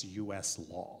enforce U.S.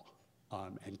 law,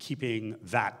 and keeping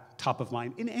that top of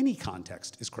mind in any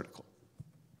context is critical.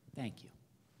 Thank you.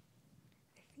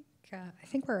 I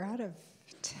think we're out of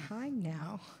time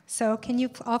now. So can you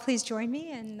all please join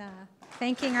me in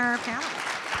thanking our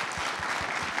panel?